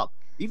speak up.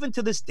 Even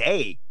to this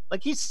day.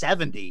 Like, he's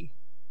 70.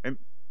 And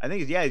I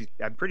think,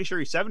 I'm pretty sure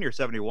he's 70 or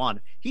 71.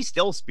 He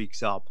still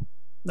speaks up.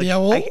 Like, yeah,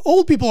 well,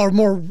 old people are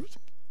more...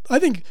 I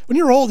think when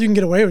you're old, you can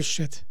get away with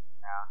shit.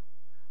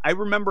 I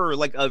remember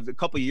like a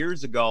couple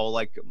years ago,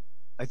 like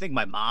I think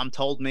my mom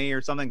told me or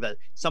something that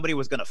somebody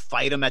was going to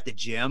fight him at the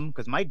gym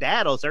because my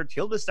dad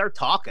he'll just start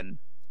talking.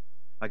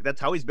 Like that's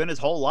how he's been his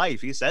whole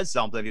life. He says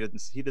something, he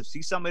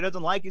sees something he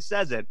doesn't like, he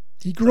says it.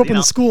 He grew up in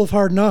the school of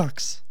hard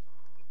knocks.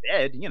 He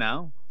did,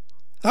 How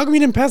come he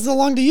didn't pass it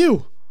along to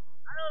you?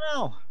 I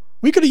don't know.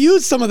 We could have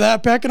used some of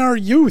that back in our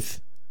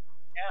youth.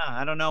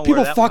 Yeah, I don't know.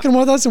 People fucking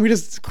with us and we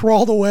just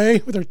crawled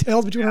away with our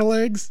tails between our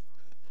legs.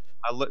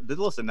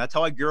 Listen, that's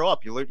how I grew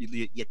up.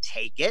 You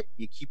take it,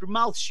 you keep your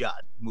mouth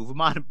shut, move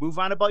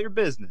on about your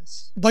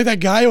business. Like that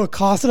guy who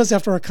accosted us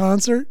after a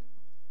concert.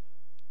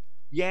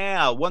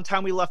 Yeah, one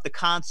time we left the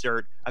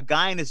concert, a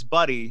guy and his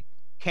buddy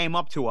came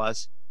up to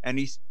us, and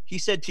he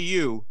said to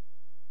you,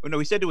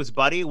 he said to his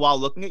buddy while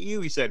looking at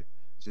you, he said,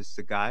 "Is this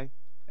the guy?"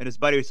 And his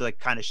buddy was like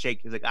kind of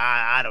shaking. He's like,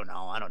 I don't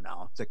know.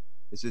 It's like,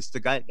 is this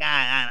the guy?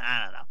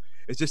 I don't know.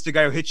 Is this the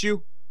guy who hit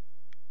you?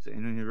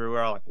 And we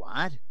were all like,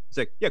 what? He's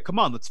like, yeah, come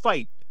on, let's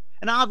fight.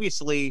 And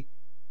obviously,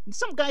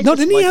 some guys. No,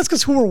 didn't he ask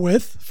us who we're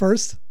with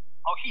first?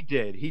 Oh, he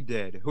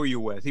did. Who are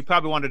you with? He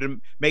probably wanted to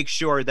make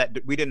sure that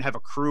we didn't have a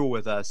crew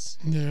with us.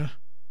 Yeah.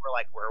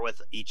 We're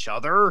with each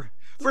other.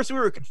 First, we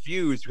were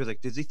confused because,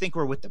 does he think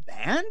we're with the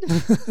band?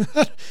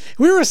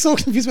 We were so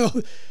confused.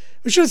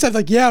 We should have said,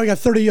 we got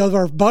 30 of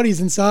our buddies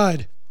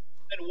inside.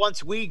 And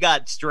once we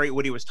got straight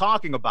what he was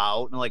talking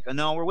about, and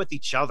no, we're with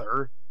each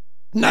other.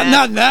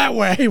 Not that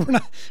way. We're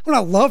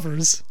not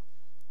lovers.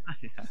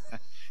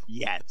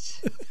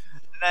 Yet.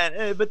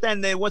 But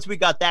then once we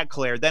got that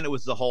clear, then it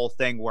was the whole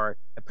thing where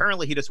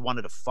apparently he just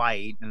wanted to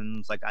fight, and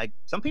it's like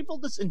some people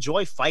just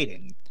enjoy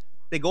fighting.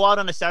 They go out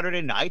on a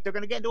Saturday night, they're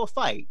going to get into a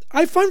fight.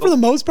 I find for the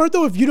most part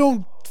though, if you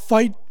don't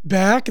fight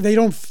back,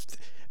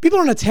 people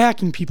aren't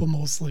attacking people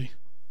mostly.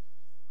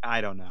 I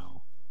don't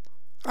know.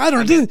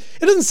 It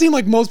doesn't seem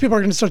like most people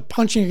are going to start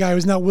punching a guy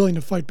who's not willing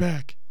to fight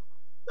back.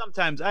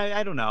 Sometimes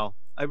I don't know.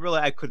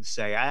 I couldn't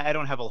say. I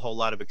don't have a whole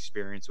lot of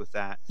experience with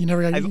that. You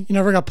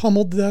never got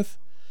pummeled to death?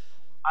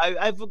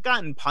 I've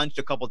gotten punched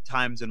a couple of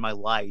times in my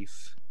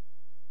life,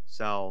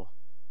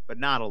 but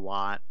not a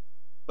lot.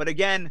 But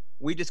again,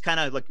 we just kind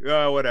of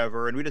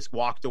whatever, and we just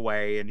walked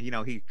away, and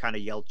he kind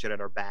of yelled shit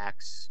at our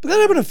backs. But that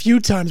happened a few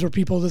times where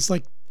people just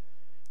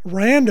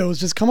randos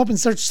just come up and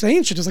start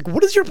saying shit. Just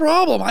what is your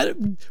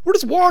problem? We're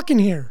just walking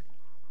here.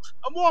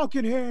 I'm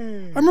walking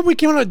here. I remember we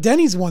came out at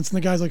Denny's once, and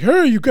the guy's like,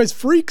 "Hey, you guys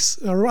freaks!"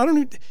 Or I don't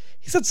know.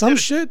 He said some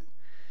shit.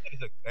 And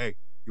he's like, "Hey,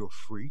 you a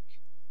freak?"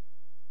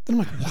 Then I'm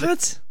like,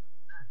 "What?"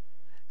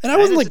 And I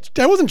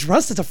wasn't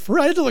dressed as a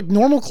freak. I had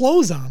normal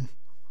clothes on.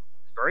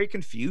 Very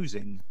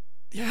confusing.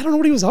 Yeah, I don't know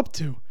what he was up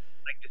to.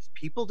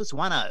 People just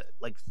want to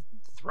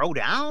throw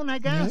down, I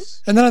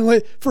guess. Yeah. And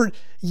then for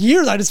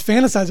years I just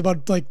fantasized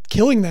about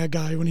killing that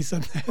guy when he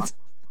said that.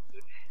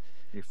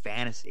 Your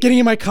fantasy. Getting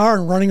in my car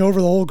and running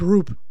over the whole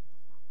group.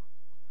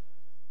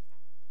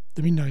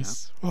 That'd be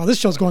nice. Yeah. Wow, this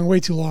show's going way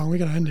too long. We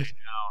gotta end it.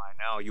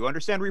 I know. You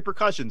understand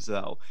repercussions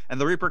though,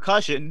 and the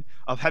repercussion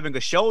of having a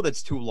show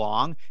that's too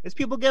long is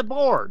people get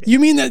bored. You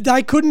mean that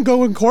I couldn't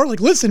go in court?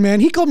 Listen, man,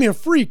 he called me a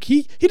freak.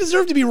 He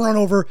deserved to be run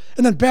over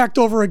and then backed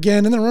over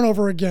again and then run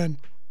over again.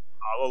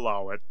 I'll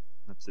allow it.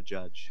 That's the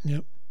judge.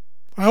 Yep.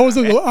 I was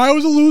a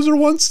loser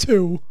once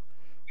too.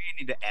 We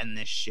need to end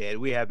this shit.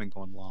 We have been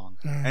going long.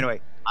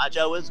 Anyway,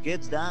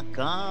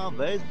 HotshotWizKids.com,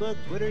 Facebook,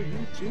 Twitter,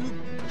 YouTube.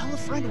 Tell a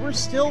friend we're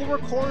still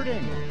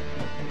recording.